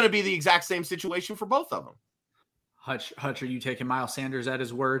 It's going to be the exact same situation for both of them. Hutch, are you taking Miles Sanders at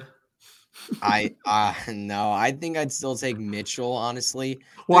his word? No, I think I'd still take Mitchell, honestly.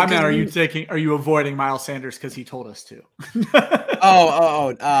 Well, I mean, are you avoiding Miles Sanders because he told us to?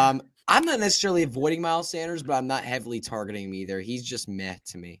 I'm not necessarily avoiding Miles Sanders, but I'm not heavily targeting him either. He's just meh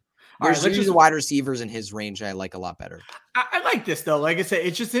to me. There's usually the wide receivers in his range I like a lot better. I like this, though. Like I said,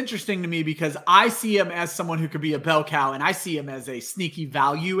 it's just interesting to me because I see him as someone who could be a bell cow, and I see him as a sneaky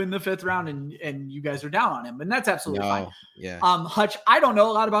value in the 5th round, and you guys are down on him, and that's absolutely fine. Yeah. Hutch, I don't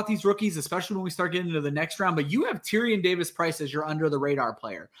know a lot about these rookies, especially when we start getting into the next round, but you have Tyrion Davis-Price as your under-the-radar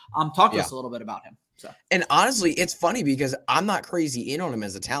player. Talk to us a little bit about him. And honestly, it's funny because I'm not crazy in on him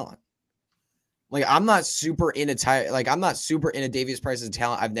as a talent. Like, I'm not super into Davis-Price as a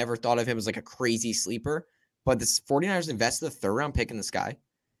talent. I've never thought of him as like a crazy sleeper, but the 49ers invested the 3rd round pick in this guy.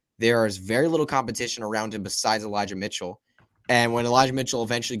 There is very little competition around him besides Elijah Mitchell. And when Elijah Mitchell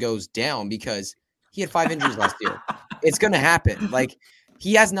eventually goes down, because he had 5 injuries last year, it's going to happen. Like,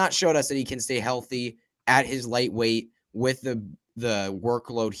 he has not showed us that he can stay healthy at his lightweight with the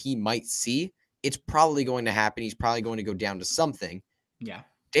workload he might see. It's probably going to happen. He's probably going to go down to something. Yeah.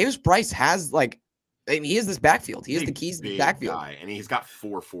 Davis-Price has he is this backfield. He has the keys to the backfield. Guy, and he's got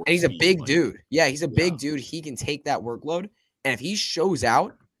 4.4. And he's a big dude. Yeah, he's a big dude. He can take that workload. And if he shows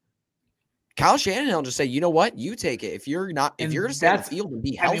out, Kyle Shanahan will just say, you know what? You take it. If you're going to stay on the field and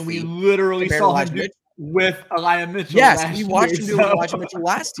be healthy. I mean, we literally saw him do with Elijah Mitchell. Yes, we watched him do with Elijah Mitchell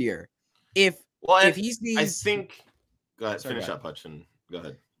last year. If he sees, I think. Go ahead. Finish up, Hutchin. Go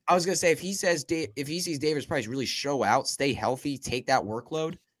ahead. I was going to say, if he sees Davis-Price really show out, stay healthy, take that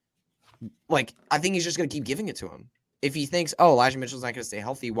workload, like, I think he's just going to keep giving it to him. If he thinks, Elijah Mitchell's not going to stay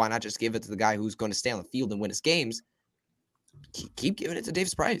healthy, why not just give it to the guy who's going to stay on the field and win his games? Keep giving it to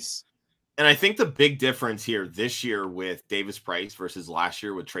Davis-Price. And I think the big difference here this year with Davis-Price versus last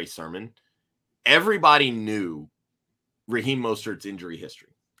year with Trey Sermon, everybody knew Raheem Mostert's injury history.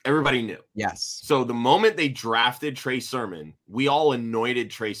 Everybody knew. Yes. So the moment they drafted Trey Sermon, we all anointed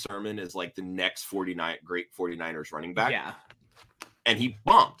Trey Sermon as like the next great 49ers running back. Yeah. And he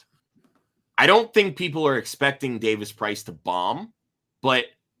bombed. I don't think people are expecting Davis-Price to bomb, but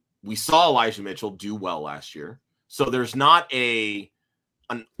we saw Elijah Mitchell do well last year. So there's not an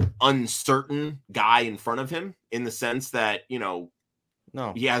uncertain guy in front of him in the sense that, no,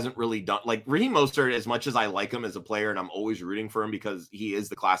 he hasn't really done like Raheem Mostert, as much as I like him as a player and I'm always rooting for him because he is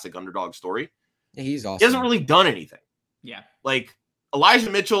the classic underdog story. Yeah, he's awesome. He hasn't really done anything. Yeah. Like Elijah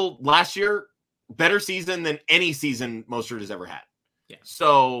Mitchell last year, better season than any season Mostert has ever had. Yeah.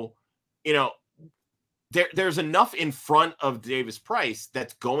 So, there's enough in front of Davis-Price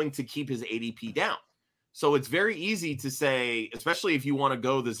that's going to keep his ADP down. So it's very easy to say, especially if you want to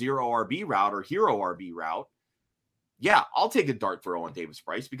go the 0 RB route or hero RB route, yeah, I'll take a dart throw on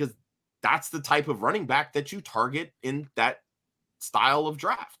Davis-Price because that's the type of running back that you target in that style of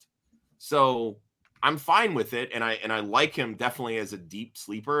draft. So I'm fine with it. And I like him definitely as a deep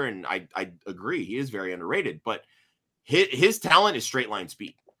sleeper. And I agree. He is very underrated, but his talent is straight line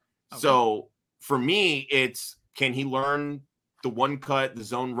speed. Okay. So for me, it's, can he learn the one cut, the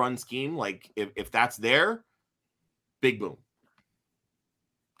zone run scheme? Like if that's there, big boom.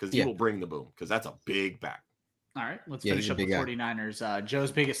 because he will bring the boom because that's a big back. All right, let's finish up the 49ers.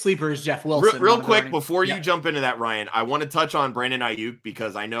 Joe's biggest sleeper is Jeff Wilson. Real quick, before you jump into that, Ryan, I want to touch on Brandon Ayuk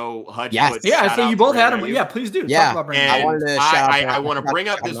because I know Hutch. So you both had him. Yeah, please do. Yeah, talk about Brandon. I want to bring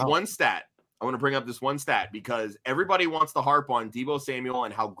up this one stat. I want to bring up this one stat because everybody wants to harp on Deebo Samuel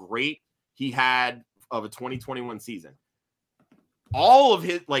and how great he had of a 2021 season. All of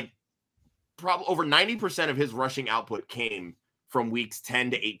his, probably over 90% of his rushing output came from weeks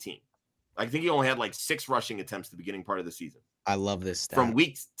 10 to 18. I think he only had 6 rushing attempts the beginning part of the season. I love this stat. From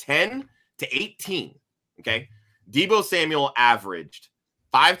weeks 10 to 18, okay? Deebo Samuel averaged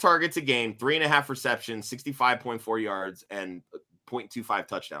 5 targets a game, 3.5 receptions, 65.4 yards, and 0.25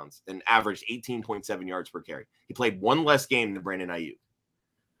 touchdowns, and averaged 18.7 yards per carry. He played 1 less game than Brandon Ayuk.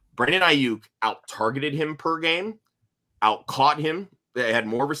 Brandon Ayuk out-targeted him per game, out-caught him. They had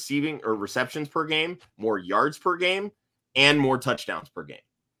more receiving or receptions per game, more yards per game, and more touchdowns per game.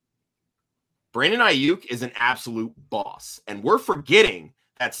 Brandon Ayuk is an absolute boss. And we're forgetting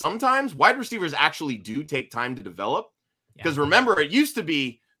that sometimes wide receivers actually do take time to develop. Because remember, it used to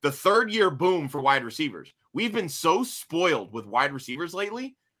be the 3rd-year boom for wide receivers. We've been so spoiled with wide receivers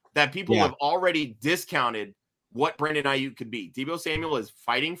lately that people have already discounted what Brandon Ayuk could be. Deebo Samuel is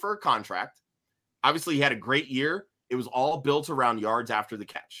fighting for a contract. Obviously, he had a great year. It was all built around yards after the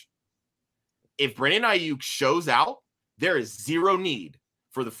catch. If Brandon Ayuk shows out, there is zero need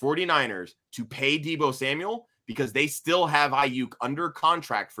for the 49ers to pay Deebo Samuel because they still have Ayuk under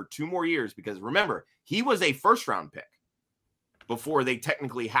contract for 2 more years. Because remember, he was a 1st-round pick before they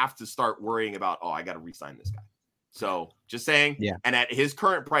technically have to start worrying about, I got to re-sign this guy. So just saying. Yeah. And at his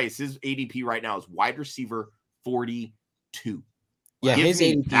current price, his ADP right now is wide receiver 42. Yeah, his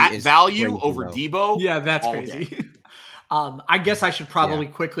ADP that is value over Deebo. Yeah, that's crazy. I guess I should probably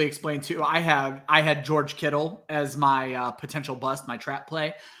quickly explain too. I had George Kittle as my potential bust, my trap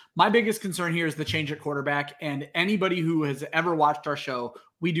play. My biggest concern here is the change at quarterback. And anybody who has ever watched our show,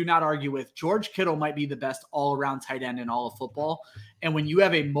 we do not argue with. George Kittle might be the best all-around tight end in all of football. And when you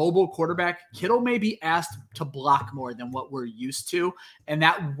have a mobile quarterback, Kittle may be asked to block more than what we're used to. And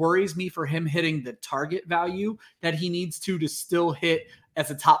that worries me for him hitting the target value that he needs to still hit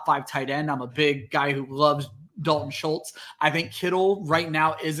as a top 5 tight end. I'm a big guy who loves Dalton Schultz. I think Kittle right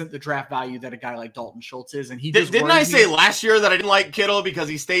now isn't the draft value that a guy like Dalton Schultz is. And he just didn't I say last year that I didn't like Kittle because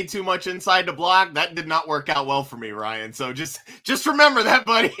he stayed too much inside to block? That did not work out well for me, Ryan. So just remember that,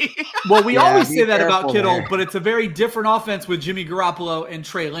 buddy. Well, we always say that about Kittle, but it's a very different offense with Jimmy Garoppolo and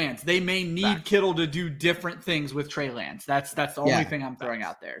Trey Lance. They may need Kittle to do different things with Trey Lance. That's the only thing I'm throwing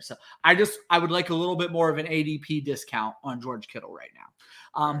out there. So I would like a little bit more of an ADP discount on George Kittle right now.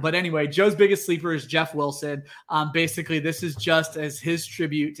 But anyway, Joe's biggest sleeper is Jeff Wilson. Basically, this is just as his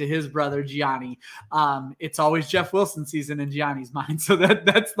tribute to his brother, Gianni. It's always Jeff Wilson season in Gianni's mind. So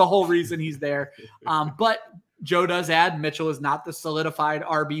that's the whole reason he's there. But Joe does add Mitchell is not the solidified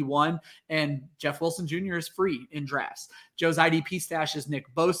RB1, and Jeff Wilson Jr. is free in drafts. Joe's IDP stash is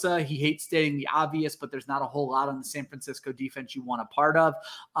Nick Bosa. He hates stating the obvious, but there's not a whole lot on the San Francisco defense you want a part of.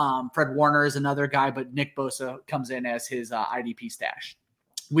 Fred Warner is another guy, but Nick Bosa comes in as his IDP stash.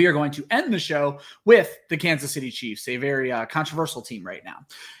 We are going to end the show with the Kansas City Chiefs, a very controversial team right now.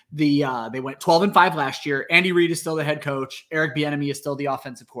 They went 12-5 last year. Andy Reid is still the head coach. Eric Bieniemy is still the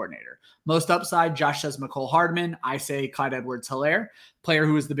offensive coordinator. Most upside, Josh says Mecole Hardman. I say Clyde Edwards-Helaire. Player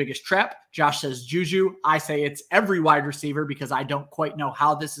who is the biggest trap, Josh says Juju. I say it's every wide receiver because I don't quite know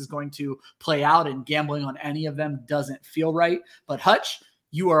how this is going to play out, and gambling on any of them doesn't feel right. But Hutch,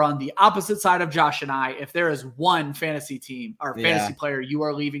 you are on the opposite side of Josh and I. If there is one fantasy team or fantasy player you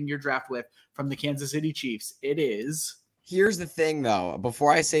are leaving your draft with from the Kansas City Chiefs, it is. Here's the thing, though.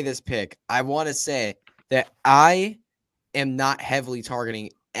 Before I say this pick, I want to say that I am not heavily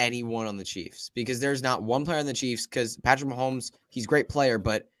targeting anyone on the Chiefs because there's not one player on the Chiefs because Patrick Mahomes, he's a great player,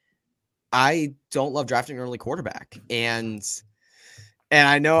 but I don't love drafting an early quarterback. And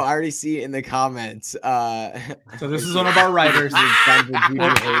I know I already see it in the comments. So this is one of our writers.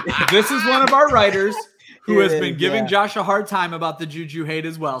 This is one of our writers who has been giving Josh a hard time about the Juju hate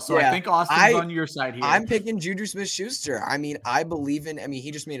as well. So I think Austin's on your side here. I'm picking Juju Smith-Schuster. I mean,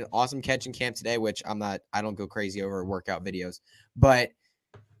 he just made an awesome catch in camp today, which I don't go crazy over workout videos. But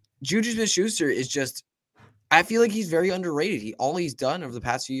Juju Smith-Schuster is just, I feel like he's very underrated. All he's done over the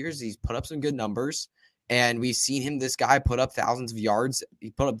past few years, he's put up some good numbers. And we've seen this guy put up thousands of yards.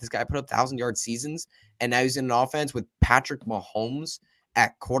 Put up 1,000-yard seasons. And now he's in an offense with Patrick Mahomes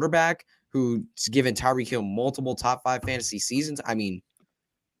at quarterback, who's given Tyreek Hill multiple top 5 fantasy seasons. I mean,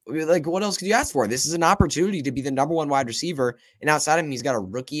 what else could you ask for? This is an opportunity to be the number 1 wide receiver. And outside of him, he's got a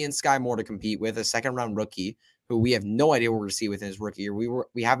rookie in Sky Moore to compete with, a second-round rookie who we have no idea what we're going to see within his rookie year.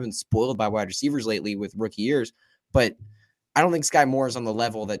 We haven't been spoiled by wide receivers lately with rookie years, but I don't think Sky Moore is on the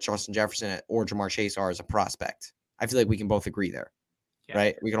level that Justin Jefferson or Jamar Chase are as a prospect. I feel like we can both agree there,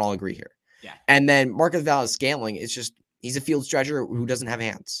 right? We can all agree here. Yeah. And then Marcus Valdes-Scantling is just, he's a field stretcher who doesn't have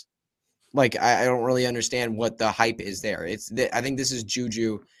hands. Like, I don't really understand what the hype is there. I think this is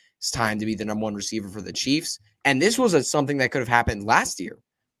Juju's time to be the number one receiver for the Chiefs. And this was something that could have happened last year.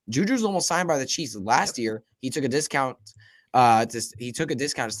 Juju was almost signed by the Chiefs last year. He took a discount. To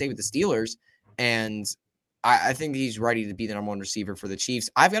stay with the Steelers, and I think he's ready to be the number one receiver for the Chiefs.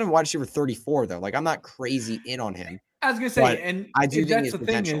 I've got him wide receiver 34 though. Like, I'm not crazy in on him. I was gonna say, and I do think that's the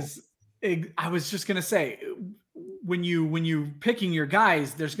thing is, I was just gonna say, when you picking your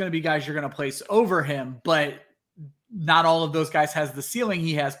guys, there's gonna be guys you're gonna place over him, but not all of those guys has the ceiling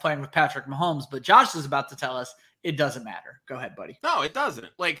he has playing with Patrick Mahomes. But Josh is about to tell us it doesn't matter. Go ahead, buddy. No, it doesn't.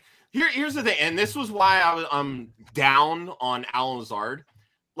 Like, here's the thing, and this was why I'm down on Allen Lazard.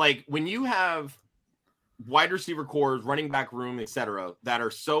 Like, when you have wide receiver cores, running back room, etc., that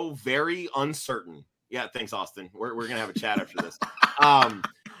are so very uncertain. Yeah, thanks, Austin. We're gonna have a chat after this.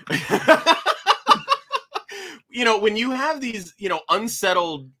 When you have these,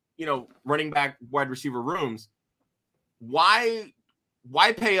 unsettled, running back wide receiver rooms, why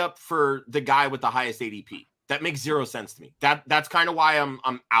pay up for the guy with the highest ADP? That makes zero sense to me. That's kind of why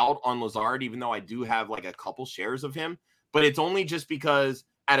I'm out on Lazard, even though I do have like a couple shares of him. But it's only just because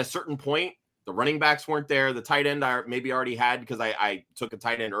at a certain point, the running backs weren't there. The tight end I maybe already had because I took a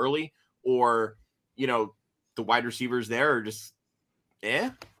tight end early, or the wide receivers there are just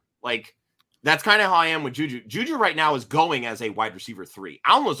like. That's kind of how I am with Juju. Juju right now is going as a wide receiver 3.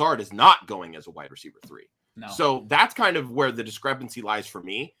 Allen Lazard is not going as a wide receiver 3. No. So that's kind of where the discrepancy lies for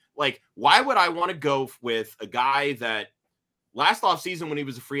me. Like, why would I want to go with a guy that last offseason when he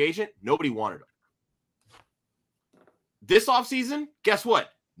was a free agent, nobody wanted him? This offseason, guess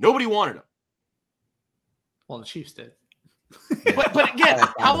what? Nobody wanted him. Well, the Chiefs did. But again,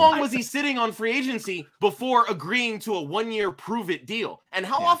 how long was he sitting on free agency before agreeing to a 1-year prove-it deal? And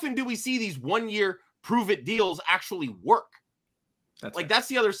how often do we see these 1-year prove-it deals actually work? That's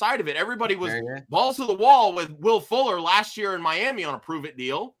the other side of it. Everybody was balls to the wall with Will Fuller last year in Miami on a prove-it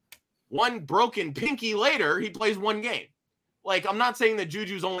deal. One broken pinky later, he plays one game. Like, I'm not saying that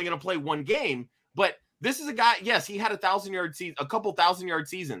Juju's only going to play one game, but this is a guy, yes, he had a couple 1,000-yard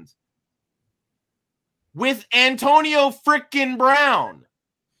seasons with Antonio frickin' Brown.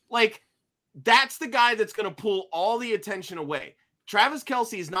 Like, that's the guy that's going to pull all the attention away. Travis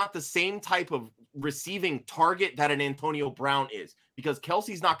Kelce is not the same type of receiving target that an Antonio Brown is, because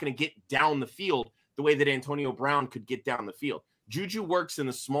Kelce's not going to get down the field the way that Antonio Brown could get down the field. Juju works in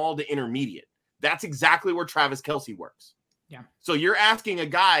the small to intermediate. That's exactly where Travis Kelce works. Yeah. So you're asking a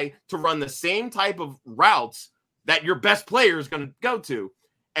guy to run the same type of routes that your best player is going to go to.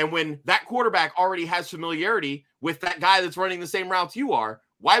 And when that quarterback already has familiarity with that guy that's running the same routes you are,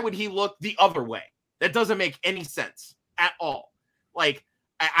 why would he look the other way? That doesn't make any sense at all. Like,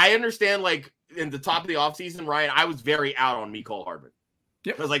 I understand, like, in the top of the offseason, Ryan, I was very out on Mecole Hardman.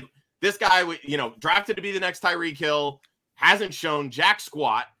 Yep. I was like, this guy, drafted to be the next Tyreek Hill, hasn't shown jack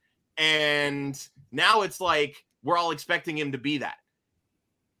squat, and now it's like we're all expecting him to be that.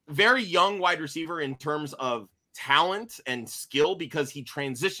 Very young wide receiver in terms of talent and skill, because he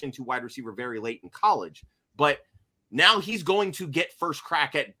transitioned to wide receiver very late in college, but now he's going to get first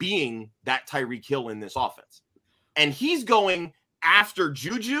crack at being that Tyreek Hill in this offense. And he's going after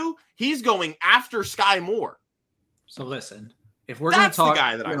Juju. He's going after Sky Moore. So listen, if we're going to talk, the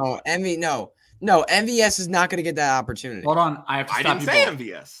guy that MVS is not going to get that opportunity. Hold on, I didn't say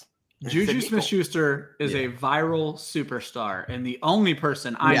MVS. Juju Smith-Schuster is a viral superstar, and the only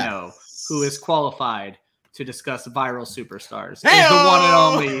person I know who is qualified to discuss viral superstars is the one and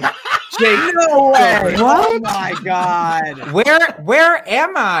only Jake. No way! What? Oh my God! Where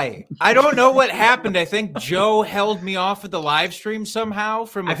am I? I don't know what happened. I think Joe held me off of the live stream somehow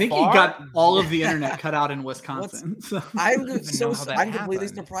from afar. I think he got all of the internet cut out in Wisconsin. I'm completely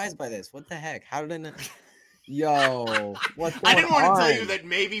surprised by this. What the heck? How did I know? Yo, what's going on? I didn't want to tell you that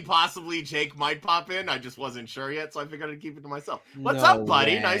maybe possibly Jake might pop in. I just wasn't sure yet, so I figured I'd keep it to myself. What's up,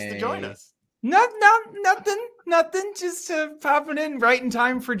 buddy? Nice to join us. Nothing. Just popping in right in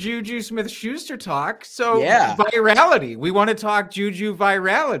time for Juju Smith-Schuster talk. So virality. We want to talk Juju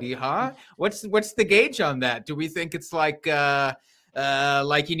virality, huh? What's the gauge on that? Do we think it's like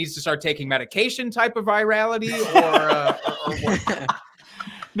he needs to start taking medication type of virality, or what?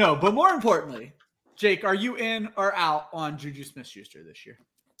 No, but more importantly, Jake, are you in or out on Juju Smith-Schuster this year?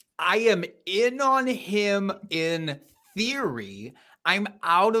 I am in on him in theory. I'm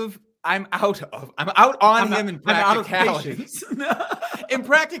out of I'm out on him in practicality. In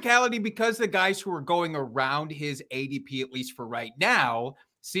practicality, because the guys who are going around his ADP, at least for right now,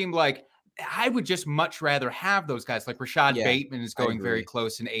 seem like I would just much rather have those guys. Like Rashad Bateman is going very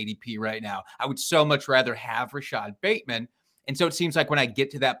close in ADP right now. I would so much rather have Rashad Bateman. And so it seems like when I get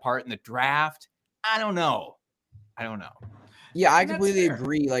to that part in the draft, I don't know. Yeah, I completely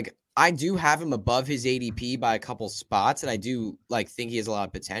agree. Like, I do have him above his ADP by a couple spots, and I do think he has a lot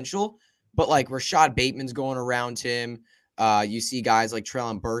of potential. But Rashad Bateman's going around him. You see guys like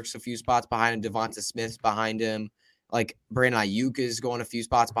Treylon Burks a few spots behind him, Devonta Smith's behind him. Brandon Ayuk is going a few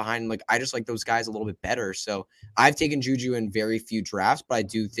spots behind him. I just like those guys a little bit better. So I've taken Juju in very few drafts, but I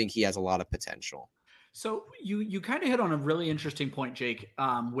do think he has a lot of potential. So you kind of hit on a really interesting point, Jake,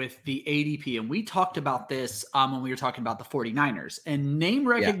 with the ADP. And we talked about this when we were talking about the 49ers and name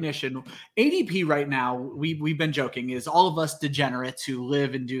recognition. Yeah. ADP right now, we've been joking, is all of us degenerates who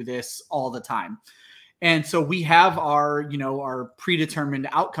live and do this all the time. And so we have our predetermined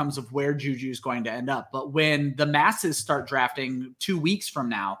outcomes of where Juju is going to end up. But when the masses start drafting 2 weeks from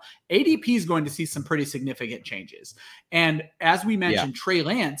now, ADP is going to see some pretty significant changes. And as we mentioned, Trey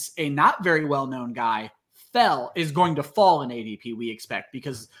Lance, a not very well-known guy, is going to fall in ADP, we expect,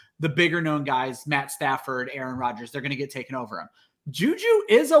 because the bigger known guys, Matt Stafford, Aaron Rodgers, they're going to get taken over him. Juju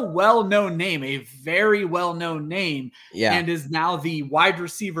is a well-known name, a very well-known name, and is now the wide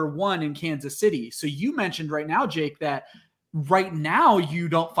receiver 1 in Kansas City. So you mentioned right now, Jake, that right now you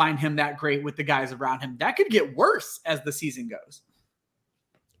don't find him that great with the guys around him. That could get worse as the season goes.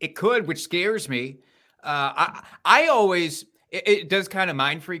 It could, which scares me. I always... It does kind of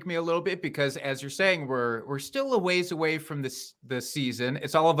mind freak me a little bit because, as you're saying, we're still a ways away from the season.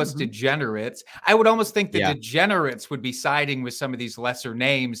 It's all of us degenerates. I would almost think the degenerates would be siding with some of these lesser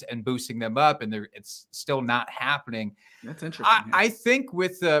names and boosting them up, and it's still not happening. That's interesting. I think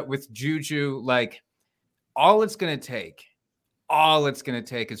with Juju, all it's going to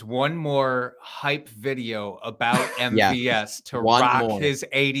take is one more hype video about MVS to rock his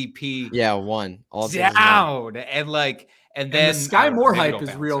ADP. Yeah, one. All down and then the Sky Moore hype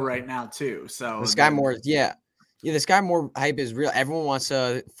is real right now too. So the Sky Moore, the Sky Moore hype is real. Everyone wants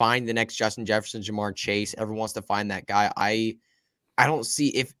to find the next Justin Jefferson, Jamar Chase. Everyone wants to find that guy. I don't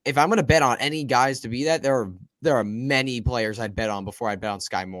see if I'm going to bet on any guys to be that. There are many players I'd bet on before I'd bet on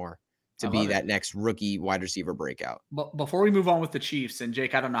Sky Moore to be that next rookie wide receiver breakout. But before we move on with the Chiefs, and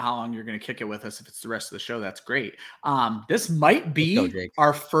Jake, I don't know how long you're going to kick it with us. If it's the rest of the show, that's great. This might be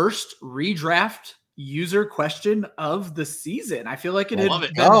our first redraft user question of the season. I feel like it had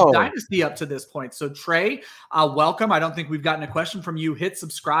been dynasty up to this point. So Trey, welcome. I don't think we've gotten a question from you. Hit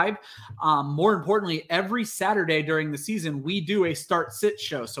subscribe. More importantly, every Saturday during the season, we do a start sit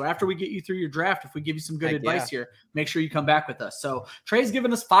show. So after we get you through your draft, if we give you some good advice here, make sure you come back with us. So Trey's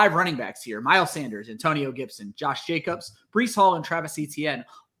given us 5 running backs here: Miles Sanders, Antonio Gibson, Josh Jacobs, Breece Hall, and Travis Etienne,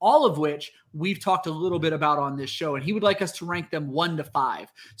 all of which we've talked a little bit about on this show, and he would like us to rank them 1 to 5.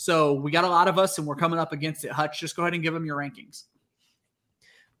 So we got a lot of us, and we're coming up against it. Hutch, just go ahead and give them your rankings.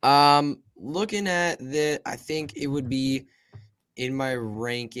 Looking at I think it would be in my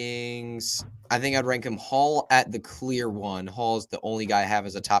rankings. I think I'd rank him Hall at the clear 1. Hall is the only guy I have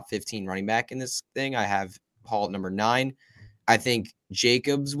as a top 15 running back in this thing. I have Hall at number 9. I think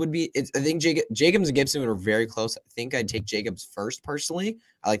Jacobs would be. I think Jacobs and Gibson are very close. I think I'd take Jacobs first personally.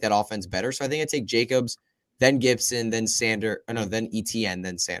 I like that offense better, so I think I'd take Jacobs, then Gibson, then then Etienne,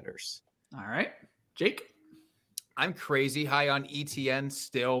 then Sanders. All right, Jake. I'm crazy high on Etienne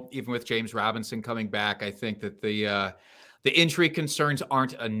still, even with James Robinson coming back. I think that the injury concerns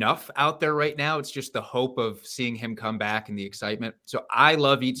aren't enough out there right now. It's just the hope of seeing him come back and the excitement. So I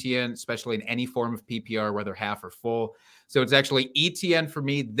love Etienne, especially in any form of PPR, whether half or full. So it's actually Etienne for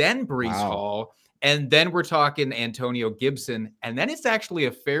me, then Breece Hall, and then we're talking Antonio Gibson, and then it's actually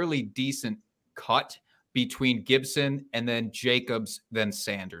a fairly decent cut between Gibson and then Jacobs, then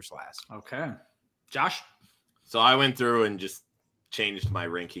Sanders last. Okay. Josh? So I went through and just changed my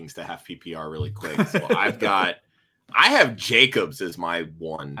rankings to half PPR really quick. So I have Jacobs as my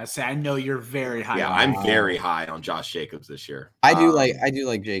 1. I know you're very high. Yeah, I'm very high on Josh Jacobs this year. I do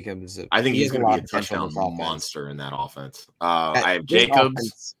like Jacobs. I think he's going to be a touchdown monster in that offense. I have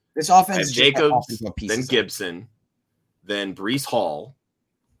Jacobs. This offense. I have Jacobs, then Gibson, then Breece Hall,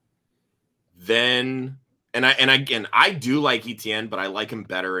 then I do like Etienne, but I like him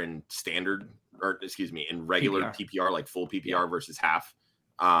better in in regular PPR, like full PPR versus half.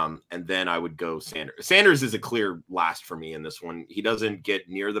 And then I would go Sanders. Sanders is a clear last for me in this one. He doesn't get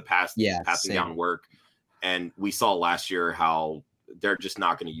near the passing down work. And we saw last year how they're just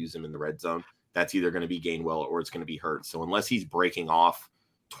not going to use him in the red zone. That's either going to be Gainwell or it's going to be Hurts. So unless he's breaking off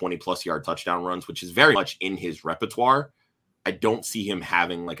 20+ yard touchdown runs, which is very much in his repertoire. I don't see him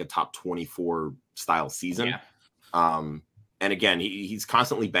having like a top 24 style season. Yeah. And again, he's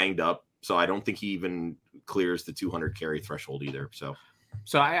constantly banged up, so I don't think he even clears the 200 carry threshold either.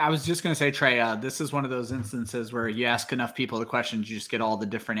 So I was just going to say, Trey, this is one of those instances where you ask enough people the questions, you just get all the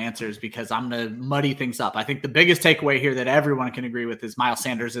different answers, because I'm going to muddy things up. I think the biggest takeaway here that everyone can agree with is Miles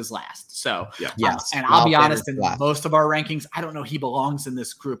Sanders is last. So, yes. And I'll be honest, in most of our rankings, I don't know he belongs in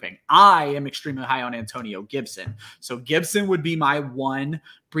this grouping. I am extremely high on Antonio Gibson. So Gibson would be my 1.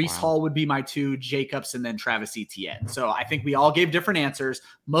 Breece Hall would be my 2, Jacobs, and then Travis Etienne. So I think we all gave different answers.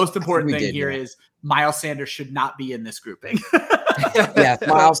 Most important thing here is Miles Sanders should not be in this grouping. Yeah,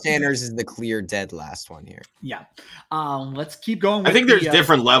 Miles Sanders is the clear dead last one here. Yeah. Let's keep going. I think there's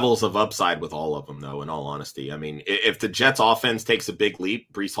different levels of upside with all of them, though, in all honesty. I mean, if the Jets offense takes a big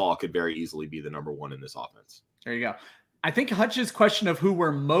leap, Breece Hall could very easily be the number 1 in this offense. There you go. I think Hutch's question of who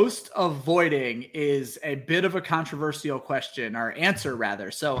we're most avoiding is a bit of a controversial question, or answer rather.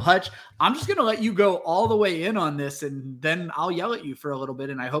 So Hutch, I'm just going to let you go all the way in on this, and then I'll yell at you for a little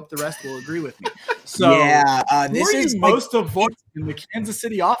bit, and I hope the rest will agree with me. So this is most avoiding in the Kansas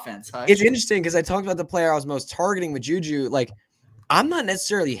City offense, Hutch? It's interesting because I talked about the player I was most targeting with Juju. Like, I'm not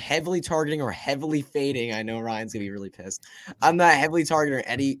necessarily heavily targeting or heavily fading. I know Ryan's going to be really pissed. I'm not heavily targeting or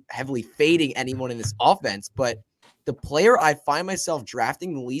heavily fading anyone in this offense, but the player I find myself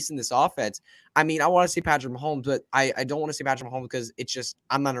drafting the least in this offense, I mean, I want to say Patrick Mahomes, but I don't want to say Patrick Mahomes because it's just,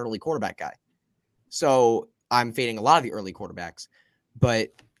 I'm not an early quarterback guy. So I'm fading a lot of the early quarterbacks. But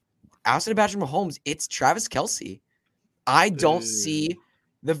outside of Patrick Mahomes, it's Travis Kelce. I don't see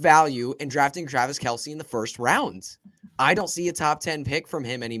the value in drafting Travis Kelce in the first round. I don't see a top 10 pick from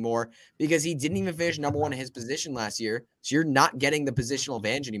him anymore because he didn't even finish number 1 in his position last year. So you're not getting the positional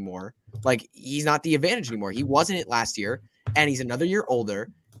advantage anymore. Like, he's not the advantage anymore. He wasn't it last year, and he's another year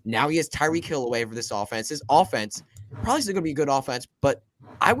older. Now he has Tyreek Hill away for this offense. His offense probably still going to be a good offense, but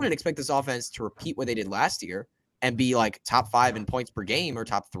I wouldn't expect this offense to repeat what they did last year and be like top 5 in points per game or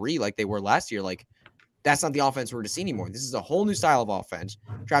top 3 like they were last year. Like, that's not the offense we're going to see anymore. This is a whole new style of offense.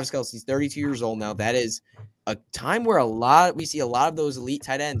 Travis Kelce's 32 years old now. That is a time where we see a lot of those elite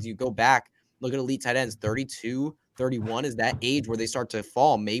tight ends. You go back, look at elite tight ends, 32, 31 is that age where they start to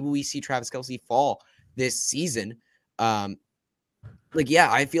fall. Maybe we see Travis Kelce fall this season. I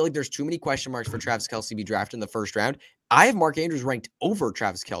feel like there's too many question marks for Travis Kelce to be drafted in the first round. I have Mark Andrews ranked over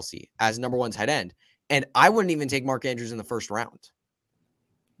Travis Kelce as number 1 tight end, and I wouldn't even take Mark Andrews in the first round.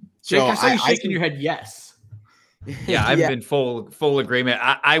 Jake, I saw you shaking your head yes. Yeah, I'm in full agreement.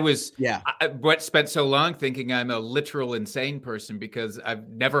 I spent so long thinking I'm a literal insane person because I've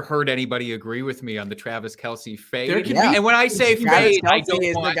never heard anybody agree with me on the Travis Kelce fade. And when I say fade, I don't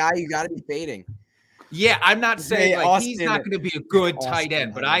want the guy you got to be fading. Yeah, I'm not saying he's not going to be a good tight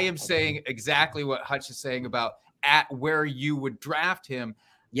end, but I am saying exactly what Hutch is saying about at where you would draft him.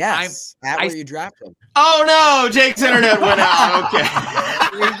 Yes, where you draft him. Oh no, Jake's internet went out. Okay. I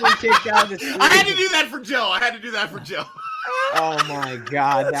had to do that for Joe. Oh my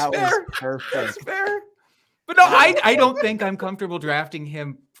God, that was perfect. That's fair. But no, I don't think I'm comfortable drafting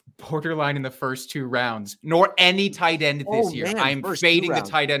him borderline in the first 2 rounds, nor any tight end this year. I'm fading the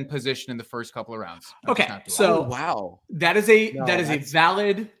tight end position in the first couple of rounds. Okay, so wow, that is a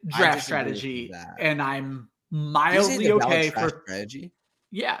valid draft strategy, and I'm mildly okay for strategy.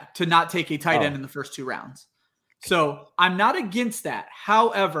 Yeah, to not take a tight end in the first 2 rounds. So I'm not against that.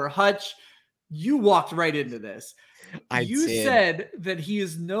 However, Hutch, you walked right into this. You said that he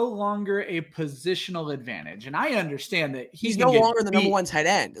is no longer a positional advantage, and I understand that he's no longer the number 1 tight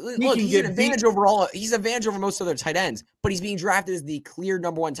end. Look, he's an advantage overall. He's an advantage over most other tight ends, but he's being drafted as the clear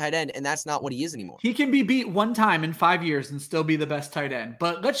number 1 tight end, and that's not what he is anymore. He can be beat 1 time in 5 years and still be the best tight end.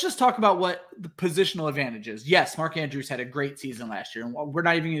 But let's just talk about what the positional advantage is. Yes, Mark Andrews had a great season last year, and we're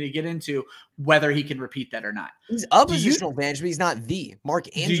not even going to get into whether he can repeat that or not. He's a positional advantage, but he's not the Mark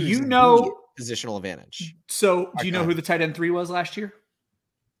Andrews. Do you know positional advantage? So do you know who the tight end 3 was last year?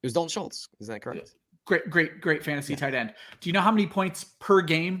 It was Dalton Schultz. Is that correct? Great fantasy tight end. Do you know how many points per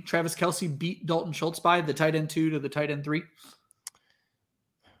game Travis Kelce beat Dalton Schultz by, the tight end 2 to the tight end 3?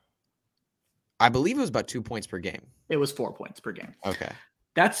 I believe it was about 2 points per game. It was 4 points per game. Okay.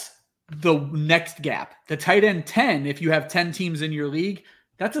 That's the next gap. The tight end 10, if you have 10 teams in your league,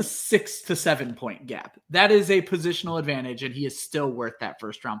 that's a 6 to 7 point gap. That is a positional advantage, and he is still worth that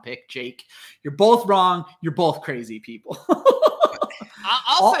first round pick. Jake, you're both wrong. You're both crazy people.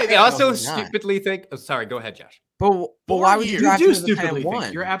 I'll say they also stupidly think. Oh, sorry, go ahead, Josh. But why would you draft him as the tight end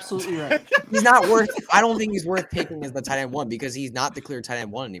 1? You're absolutely right. He's not worth. I don't think he's worth picking as the tight end 1 because he's not the clear tight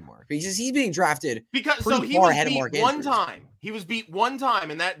end 1 anymore. Because he's being drafted because so he was beat one time. He was beat one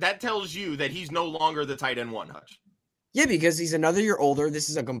time, and that tells you that he's no longer the tight end 1, Hutch. Yeah, because he's another year older. This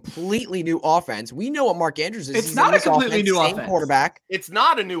is a completely new offense. We know what Mark Andrews is. It's not a completely new offense. Quarterback. It's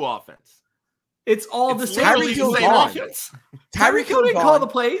not a new offense. It's all the same. Tyreek Hill's gone. Tyreek Hill didn't call the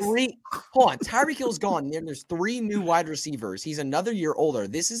plays. Hold on. Tyreek Hill's gone. There's 3 new wide receivers. He's another year older.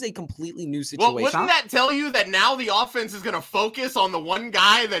 This is a completely new situation. Well, wouldn't that tell you that now the offense is going to focus on the one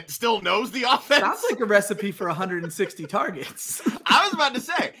guy that still knows the offense? Sounds like a recipe for 160 targets. I was about to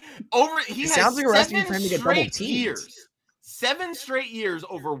say, he has sounds like a recipe for him to get double teamed. 7 straight years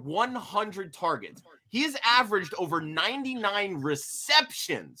over 100 targets. He has averaged over 99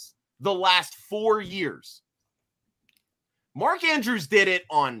 receptions the last 4 years. Mark Andrews did it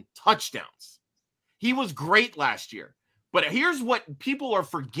on touchdowns. He was great last year. But here's what people are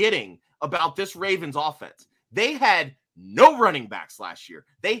forgetting about this Ravens offense. They had no running backs last year.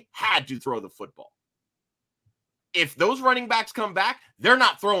 They had to throw the football. If those running backs come back, they're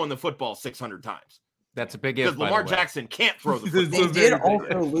not throwing the football 600 times. That's a big if. Because Lamar Jackson can't throw the football. They did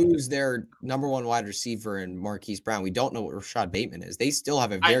also lose their number 1 wide receiver in Marquise Brown. We don't know what Rashad Bateman is. They still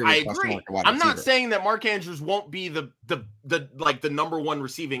have a very good agree. Wide receiver. I'm not saying that Mark Andrews won't be the number 1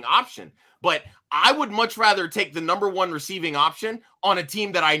 receiving option, but I would much rather take the number 1 receiving option on a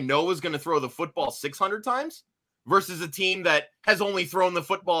team that I know is going to throw the football 600 times versus a team that has only thrown the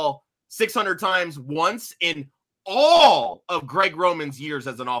football 600 times once in all of Greg Roman's years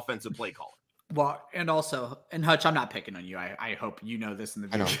as an offensive play caller. Well, and Hutch, I'm not picking on you. I hope you know this in the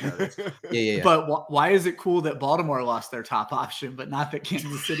video. Yeah. But why is it cool that Baltimore lost their top option, but not that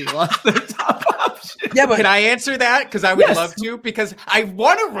Kansas City lost their top option? Yeah, but can I answer that? Because I would love to, because I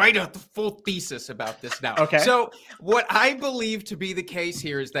want to write a full thesis about this now. Okay. So what I believe to be the case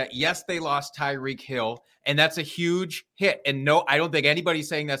here is that, yes, they lost Tyreek Hill, and that's a huge hit. And no, I don't think anybody's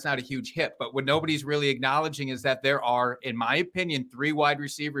saying that's not a huge hit. But what nobody's really acknowledging is that there are, in my opinion, 3 wide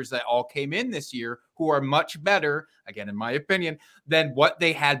receivers that all came in this year who are much better, again, in my opinion, than what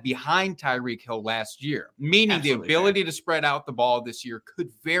they had behind Tyreek Hill last year. Meaning the ability to spread out the ball this year could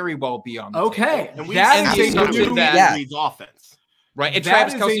very well be on the table. And we that is a new offense. Right. And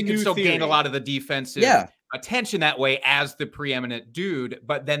Travis Kelce can still gain a lot of the defensive attention that way as the preeminent dude,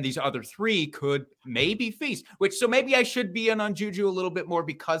 but then these other 3 could maybe feast, so maybe I should be in on Juju a little bit more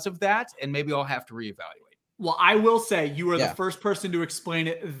because of that, and maybe I'll have to reevaluate. Well, I will say you are the first person to explain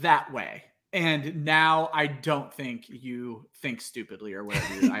it that way. And now I don't think you think stupidly or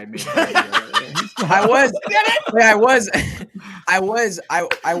whatever I made. I was.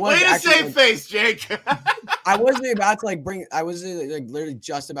 Way to save face, Jake. I wasn't about to I was literally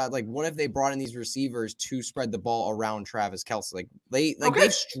just about what if they brought in these receivers to spread the ball around Travis Kelce?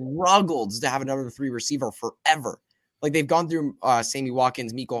 They've struggled to have another 3 receiver forever. They've gone through Sammy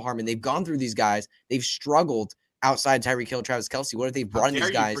Watkins, Mecole Hardman. They've gone through these guys. They've struggled outside Tyreek Hill, Travis Kelce. What if they brought in these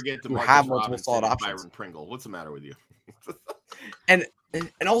guys who have multiple solid options? Byron Pringle. What's the matter with you? And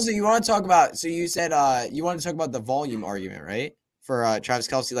also you want to talk about, so you said you want to talk about the volume argument, right? For Travis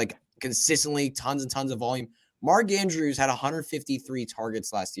Kelce, consistently tons and tons of volume. Mark Andrews had 153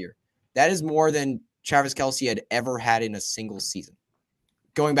 targets last year. That is more than Travis Kelce had ever had in a single season,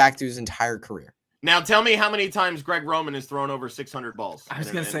 going back to his entire career. Now tell me how many times Greg Roman has thrown over 600 balls. I was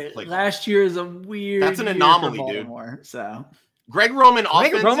going to say last year is a weird. That's an anomaly, dude. So Greg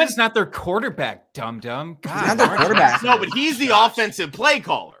Roman's not their quarterback, dum-dum. He's not their quarterback. No, but he's the offensive play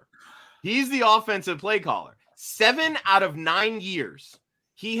caller. 7 out of 9 years,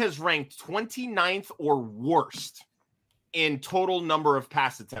 he has ranked 29th or worst in total number of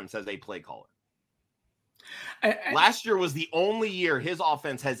pass attempts as a play caller. Last year was the only year his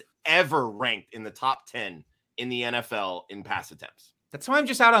offense has ever ranked in the top 10 in the NFL in pass attempts. That's why I'm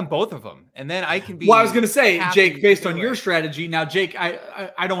just out on both of them. And then I can be. Well, I was going to say, Jake, based on your strategy. Now, Jake, I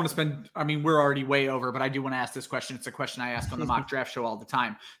don't want to spend. I mean, we're already way over, but I do want to ask this question. It's a question I ask on the mock draft show all the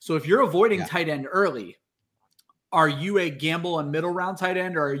time. So if you're avoiding tight end early, are you a gamble on middle round tight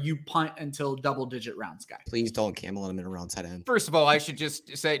end, or are you punt until double-digit rounds guy? Please don't gamble on a middle round tight end. First of all, I should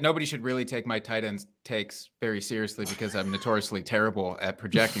just say nobody should really take my tight end takes very seriously because I'm notoriously terrible at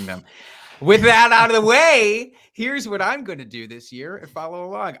projecting them. With that out of the way, here's what I'm going to do this year and follow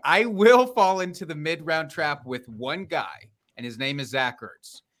along. I will fall into the mid-round trap with one guy, and his name is Zach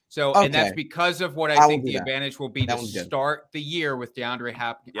Ertz. So, and that's because of what I think the advantage will be to start the year with DeAndre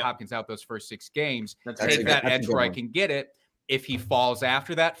Hopkins out those first 6 games. Take that edge where I can get it. If he falls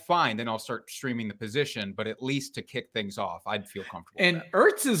after that, fine. Then I'll start streaming the position, but at least to kick things off, I'd feel comfortable. And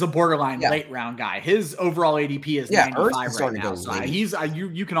Ertz is a borderline late round guy. His overall ADP is 95 right now. So he's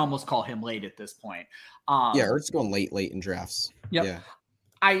you can almost call him late at this point. Ertz going late in drafts. Yep. Yeah.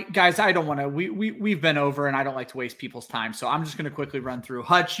 I don't want to, we've been over and I don't like to waste people's time. So I'm just going to quickly run through.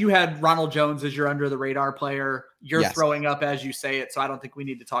 Hutch, you had Ronald Jones as your under the radar player. You're throwing up as you say it. So I don't think we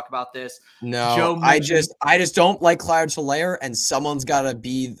need to talk about this. No, Joe I just don't like Clyde Shalair, and someone's got to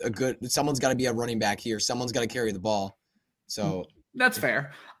be a running back here. Someone's got to carry the ball. So that's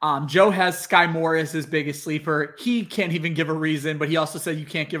fair. Joe has Sky Moore as his biggest sleeper. He can't even give a reason, but he also said you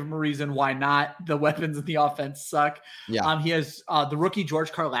can't give him a reason why not. The weapons in the offense suck. Yeah. He has the rookie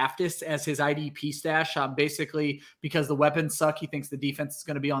George Karlaftis as his IDP stash. Basically, because the weapons suck, he thinks the defense is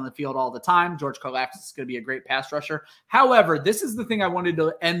going to be on the field all the time. George Karlaftis is going to be a great pass rusher. However, this is the thing I wanted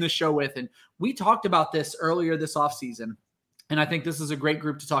to end the show with, and we talked about this earlier this offseason. And I think this is a great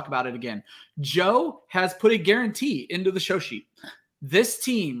group to talk about it again. Joe has put a guarantee into the show sheet. This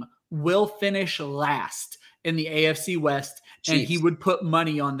team will finish last in the AFC West, and he would put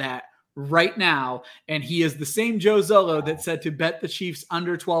money on that right now. And he is the same Joe Zolo that said to bet the Chiefs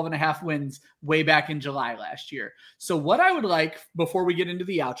under 12.5 wins way back in July last year. So what I would like before we get into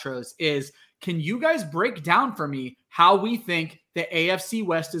the outros is, can you guys break down for me how we think the AFC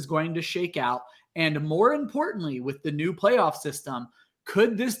West is going to shake out? And more importantly, with the new playoff system,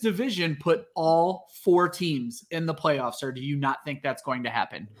 could this division put all 4 teams in the playoffs, or do you not think that's going to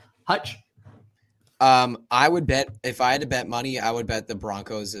happen? Hutch? I would bet, if I had to bet money, I would bet the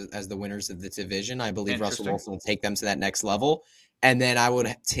Broncos as the winners of the division. I believe Russell Wilson will take them to that next level. And then I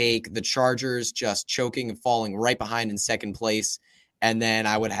would take the Chargers just choking and falling right behind in second place. And then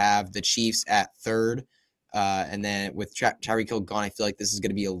I would have the Chiefs at third. And then with Tyreek Hill gone, I feel like this is going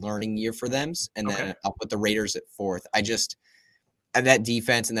to be a learning year for them. And then I'll put the Raiders at fourth. And that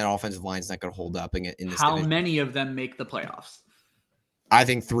defense and that offensive line is not going to hold up in this division. How many of them make the playoffs? I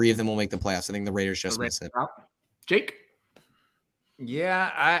think 3 of them will make the playoffs. I think the Raiders just miss it. Jake?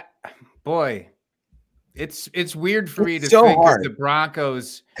 Yeah, it's weird for me to think of the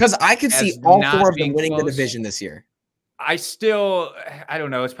Broncos. Because I could see all 4 of them winning the division this year. I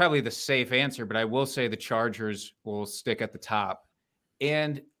don't know. It's probably the safe answer, but I will say the Chargers will stick at the top.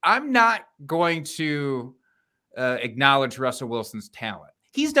 And I'm not going to acknowledge Russell Wilson's talent.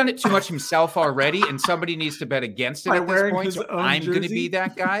 He's done it too much himself already, and somebody needs to bet against it at this point. So I'm going to be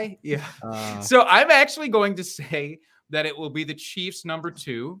that guy. Yeah. So I'm actually going to say that it will be the Chiefs number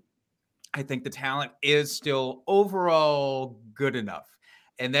 2. I think the talent is still overall good enough.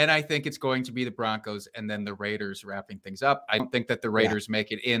 And then I think it's going to be the Broncos and then the Raiders wrapping things up. I don't think that the Raiders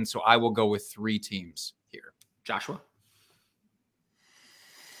make it in, so I will go with 3 teams here. Joshua?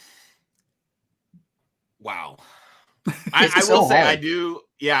 Wow. I will say I do.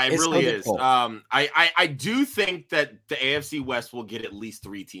 Yeah, it really is. I do think that the AFC West will get at least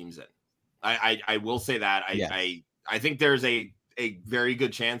 3 teams in. I will say that. I think there's a very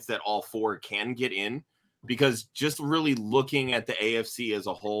good chance that all 4 can get in, because just really looking at the AFC as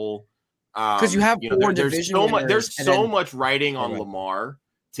a whole, because you have 4 division winners. There's so much riding on Lamar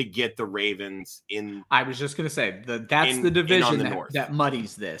to get the Ravens in. I was just going to say that's the division that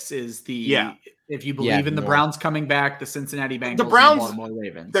muddies this. Is the if you believe in the Browns coming back, the Cincinnati Bengals, the Browns, and Baltimore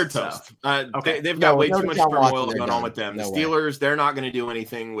Ravens, they're toast. They've got way too much turmoil going on with them. The Steelers, they're not going to do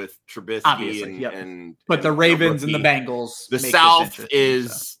anything with Trubisky, but the Ravens and the Bengals. The South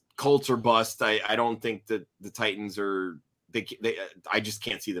is Colts or bust. I don't think that the Titans are. I just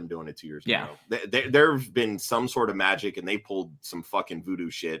can't see them doing it 2 years ago. There's been some sort of magic, and they pulled some fucking voodoo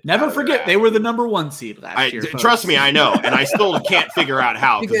shit. Never forget, they were the number 1 seed last year. Trust me, I know, and I still can't figure out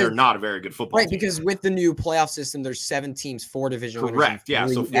how, because they're not a very good football team. Because with the new playoff system, there's 7 teams, 4 division winners. Correct. Yeah,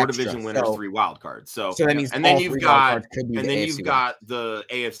 so 4 division winners, 3 wild cards. So that means and then you've got the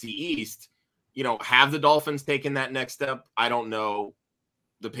AFC East. Have the Dolphins taken that next step? I don't know.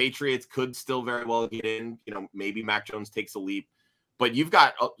 The Patriots could still very well get in. Maybe Mac Jones takes a leap. But you've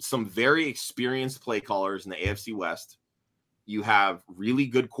got some very experienced play callers in the AFC West. You have really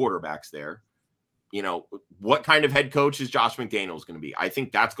good quarterbacks there. What kind of head coach is Josh McDaniels going to be? I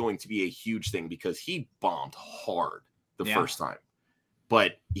think that's going to be a huge thing, because he bombed hard the first time.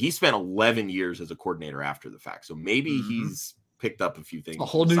 But he spent 11 years as a coordinator after the fact. So maybe he's picked up a few things. A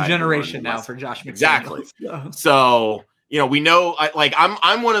whole new generation now for Josh McDaniels. Exactly. So... we know,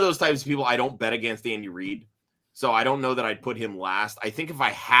 I'm one of those types of people. I don't bet against Andy Reid, so I don't know that I'd put him last. I think if I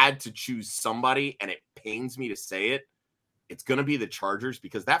had to choose somebody, and it pains me to say it, it's going to be the Chargers,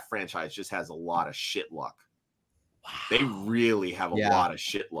 because that franchise just has a lot of shit luck. Wow. They really have a lot of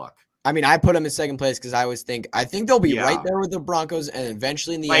shit luck. I mean, I put them in second place because I think they'll be right there with the Broncos, and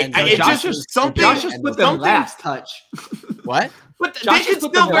eventually in the end, Josh just put them last touch. What? But they could still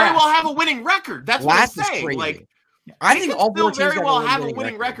very well have a winning record. That's what I'm saying. Like, I think all four teams very well have a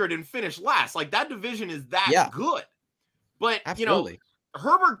winning record and finish last. Like, that division is that good. But absolutely.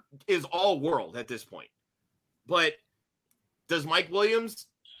 Herbert is all world at this point. But does Mike Williams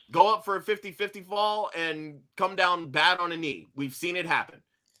go up for a 50-50 fall and come down bad on a knee? We've seen it happen.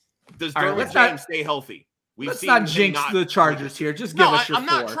 Does Derwin James stay healthy? Let's not jinx the Chargers here. Just give us your I'm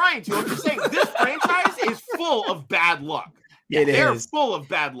not trying to. I'm just saying this franchise is full of bad luck. They're full of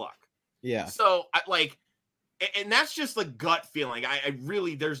bad luck. Yeah. So, and that's just a gut feeling. I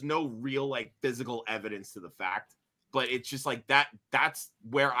really, there's no real, like, physical evidence to the fact. But it's just like that's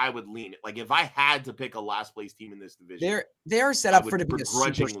where I would lean it. Like, if I had to pick a last place team in this division, they are set up to be a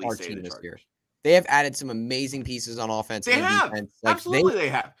superstar team this year. They have added some amazing pieces on offense. They have. Defense. Absolutely, they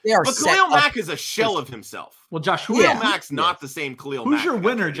have. They are but Khalil Mack is a shell of himself. Well, Josh, Khalil Mack's not the same Khalil Mack. Who's your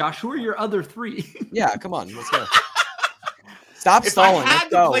winner, Josh? Who are your other three? Yeah, come on. Let's go. Stop stalling. If I had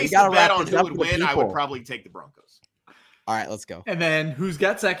to place a bet on who would win, I would probably take the Broncos. All right, let's go. And then who's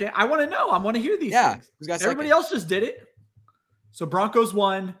got second? I want to know. I want to hear these things. Who's got Everybody else just did it. So Broncos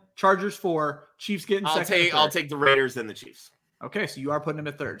 1, Chargers 4, Chiefs getting second. I'll take the Raiders and the Chiefs. Okay, so you are putting them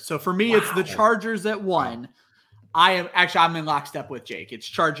at third. So for me, it's the Chargers at 1. I'm in lockstep with Jake. It's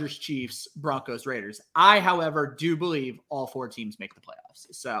Chargers, Chiefs, Broncos, Raiders. I, however, do believe all 4 teams make the playoffs.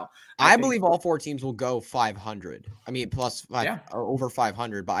 So I believe all 4 teams will go 500. I mean, plus 5 or over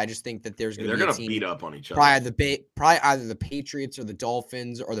 500. But I just think that there's going to be a team beat up on each other. Probably either the Patriots or the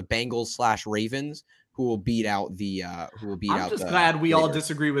Dolphins or the Bengals/Ravens who will beat out the I'm just glad we all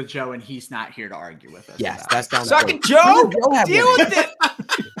disagree with Joe and he's not here to argue with us. Yes, that's down. Suck it, Joe. Deal with it.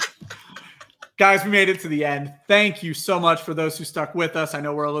 Guys, we made it to the end. Thank you so much for those who stuck with us. I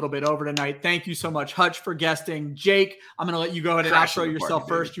know we're a little bit over tonight. Thank you so much, Hutch, for guesting. Jake, I'm going to let you go ahead and outro yourself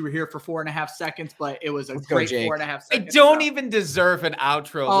first. You were here for 4.5 seconds, but it was a great 4.5 seconds. I don't even deserve an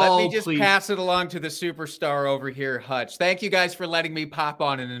outro. Let me just pass it along to the superstar over here, Hutch. Thank you guys for letting me pop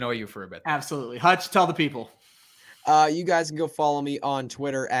on and annoy you for a bit. Absolutely. Hutch, tell the people. You guys can go follow me on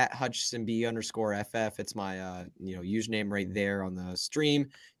Twitter at HutchisonB_FF. It's my username right there on the stream.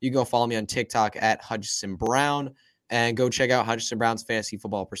 You can go follow me on TikTok at Hutchison Brown and go check out Hutchison Brown's Fantasy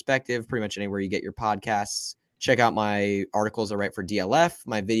Football Perspective, pretty much anywhere you get your podcasts. Check out my articles I write for DLF,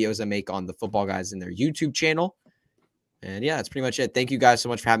 my videos I make on the Football Guys in their YouTube channel. And yeah, that's pretty much it. Thank you guys so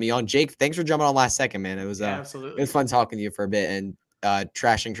much for having me on. Jake, thanks for jumping on last second, man. It was absolutely. It was fun talking to you for a bit and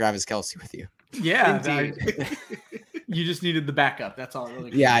trashing Travis Kelce with you. Yeah, you just needed the backup. That's all.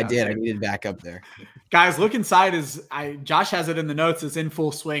 Really. Yeah, I did. I needed backup there. Guys, look inside. Josh has it in the notes. It's in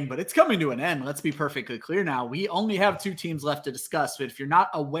full swing, but it's coming to an end. Let's be perfectly clear now. We only have 2 teams left to discuss. But if you're not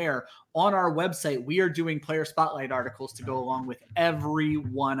aware, on our website, we are doing player spotlight articles to go along with every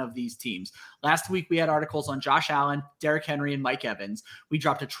one of these teams. Last week, we had articles on Josh Allen, Derrick Henry, and Mike Evans. We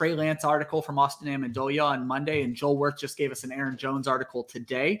dropped a Trey Lance article from Austin Amendola on Monday, and Joel Wirth just gave us an Aaron Jones article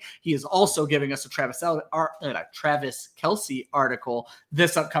today. He is also giving us a Travis Kelce article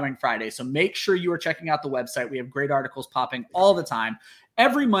this upcoming Friday. So make sure you are checking out the website. We have great articles popping all the time.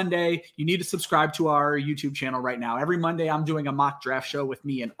 Every Monday, you need to subscribe to our YouTube channel right now. Every Monday, I'm doing a mock draft show with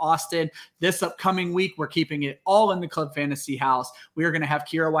me and Austin. This upcoming week, we're keeping it all in the Club Fantasy house. We are going to have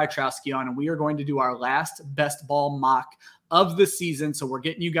Kira Wojciechowski on, and we are going to do our last best ball mock of the season. So we're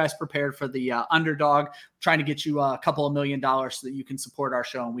getting you guys prepared for the underdog, trying to get you a couple of $1 million so that you can support our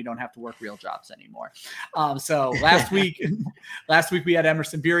show and we don't have to work real jobs anymore. So last week we had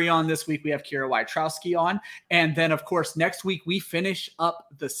Emerson Beery on. This week we have Kira Wojciechowski on. And then, of course, next week we finish up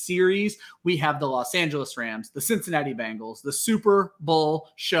the series. We have the Los Angeles Rams, the Cincinnati Bengals, the Super Bowl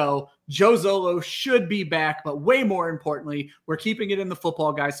show. Joe Zolo should be back, but way more importantly, we're keeping it in the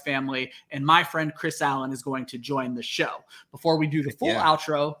Football Guys family, and my friend Chris Allen is going to join the show. Before we do the full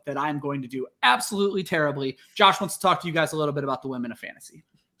outro that I'm going to do absolutely terribly, Josh wants to talk to you guys a little bit about the women of fantasy.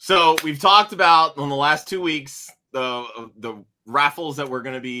 So we've talked about on the last 2 weeks the raffles that we're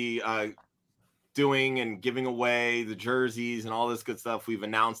going to be doing and giving away, the jerseys and all this good stuff. We've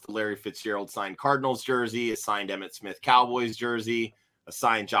announced the Larry Fitzgerald signed Cardinals jersey, a signed Emmitt Smith Cowboys jersey, a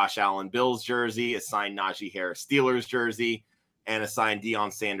signed Josh Allen Bills jersey, a signed Najee Harris Steelers jersey, and a signed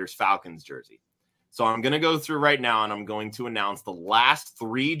Deion Sanders Falcons jersey. So I'm going to go through right now, and I'm going to announce the last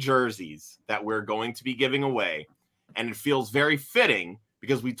 3 jerseys that we're going to be giving away. And it feels very fitting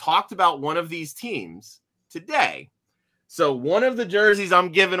because we talked about one of these teams today. So one of the jerseys I'm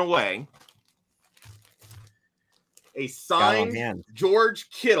giving away, a signed George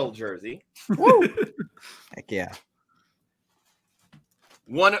Kittle jersey. Woo! Heck yeah.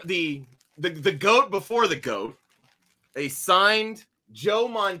 one of the GOAT before the GOAT, a signed Joe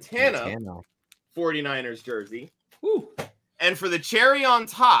Montana 49ers jersey. Woo. And for the cherry on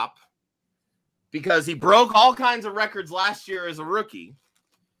top, because he broke all kinds of records last year as a rookie,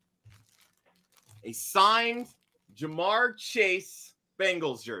 a signed Jamar Chase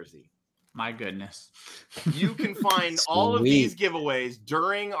Bengals jersey. My goodness. You can find all of these giveaways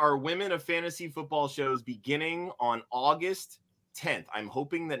during our Women of Fantasy Football shows beginning on August 10th. I'm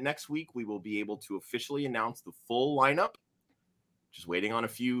hoping that next week we will be able to officially announce the full lineup. Just waiting on a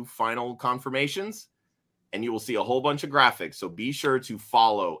few final confirmations, and you will see a whole bunch of graphics. So be sure to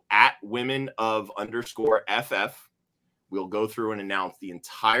follow at women_of_FF. We'll go through and announce the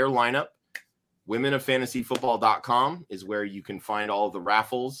entire lineup. Womenoffantasyfootball.com is where you can find all of the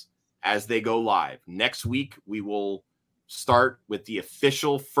raffles as they go live. Next week, we will start with the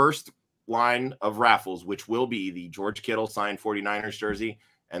official first line of raffles, which will be the George Kittle signed 49ers jersey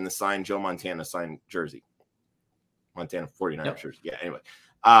and the signed Joe Montana signed jersey. Montana 49ers jersey. Yeah, anyway.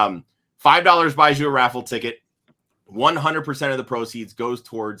 $5 buys you a raffle ticket. 100% of the proceeds goes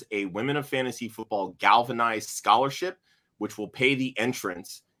towards a Women of Fantasy Football Galvanized Scholarship, which will pay the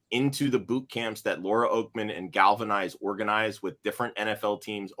entrance into the boot camps that Laura Oakman and Galvanize organize with different NFL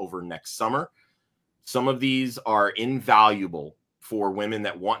teams over next summer. Some of these are invaluable for women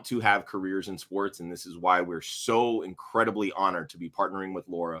that want to have careers in sports, and this is why we're so incredibly honored to be partnering with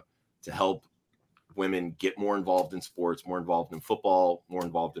Laura to help women get more involved in sports, more involved in football, more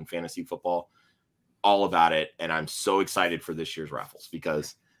involved in fantasy football, all about it. And I'm so excited for this year's raffles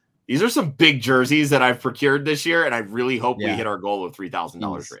because these are some big jerseys that I've procured this year, and I really hope we hit our goal of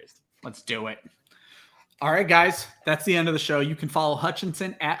 $3,000 raised. Let's do it. All right, guys, that's the end of the show. You can follow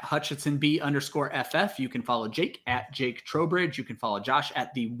Hutchinson at HutchinsonB_FF. You can follow Jake at Jake Trowbridge. You can follow Josh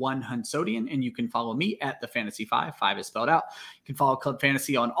at the One Hunsodian, and you can follow me at the Fantasy 5. 5 is spelled out. You can follow Club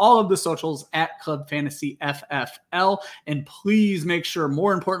Fantasy on all of the socials at Club Fantasy FFL. And please make sure,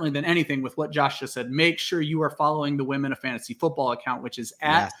 more importantly than anything, with what Josh just said, make sure you are following the Women of Fantasy Football account, which is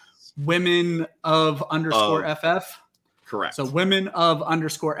at women_FF. Correct. So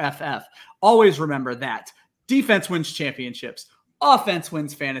women_FF. Always remember that defense wins championships, offense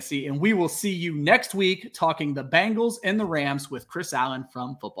wins fantasy, and we will see you next week talking the Bengals and the Rams with Chris Allen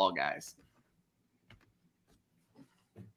from Football Guys.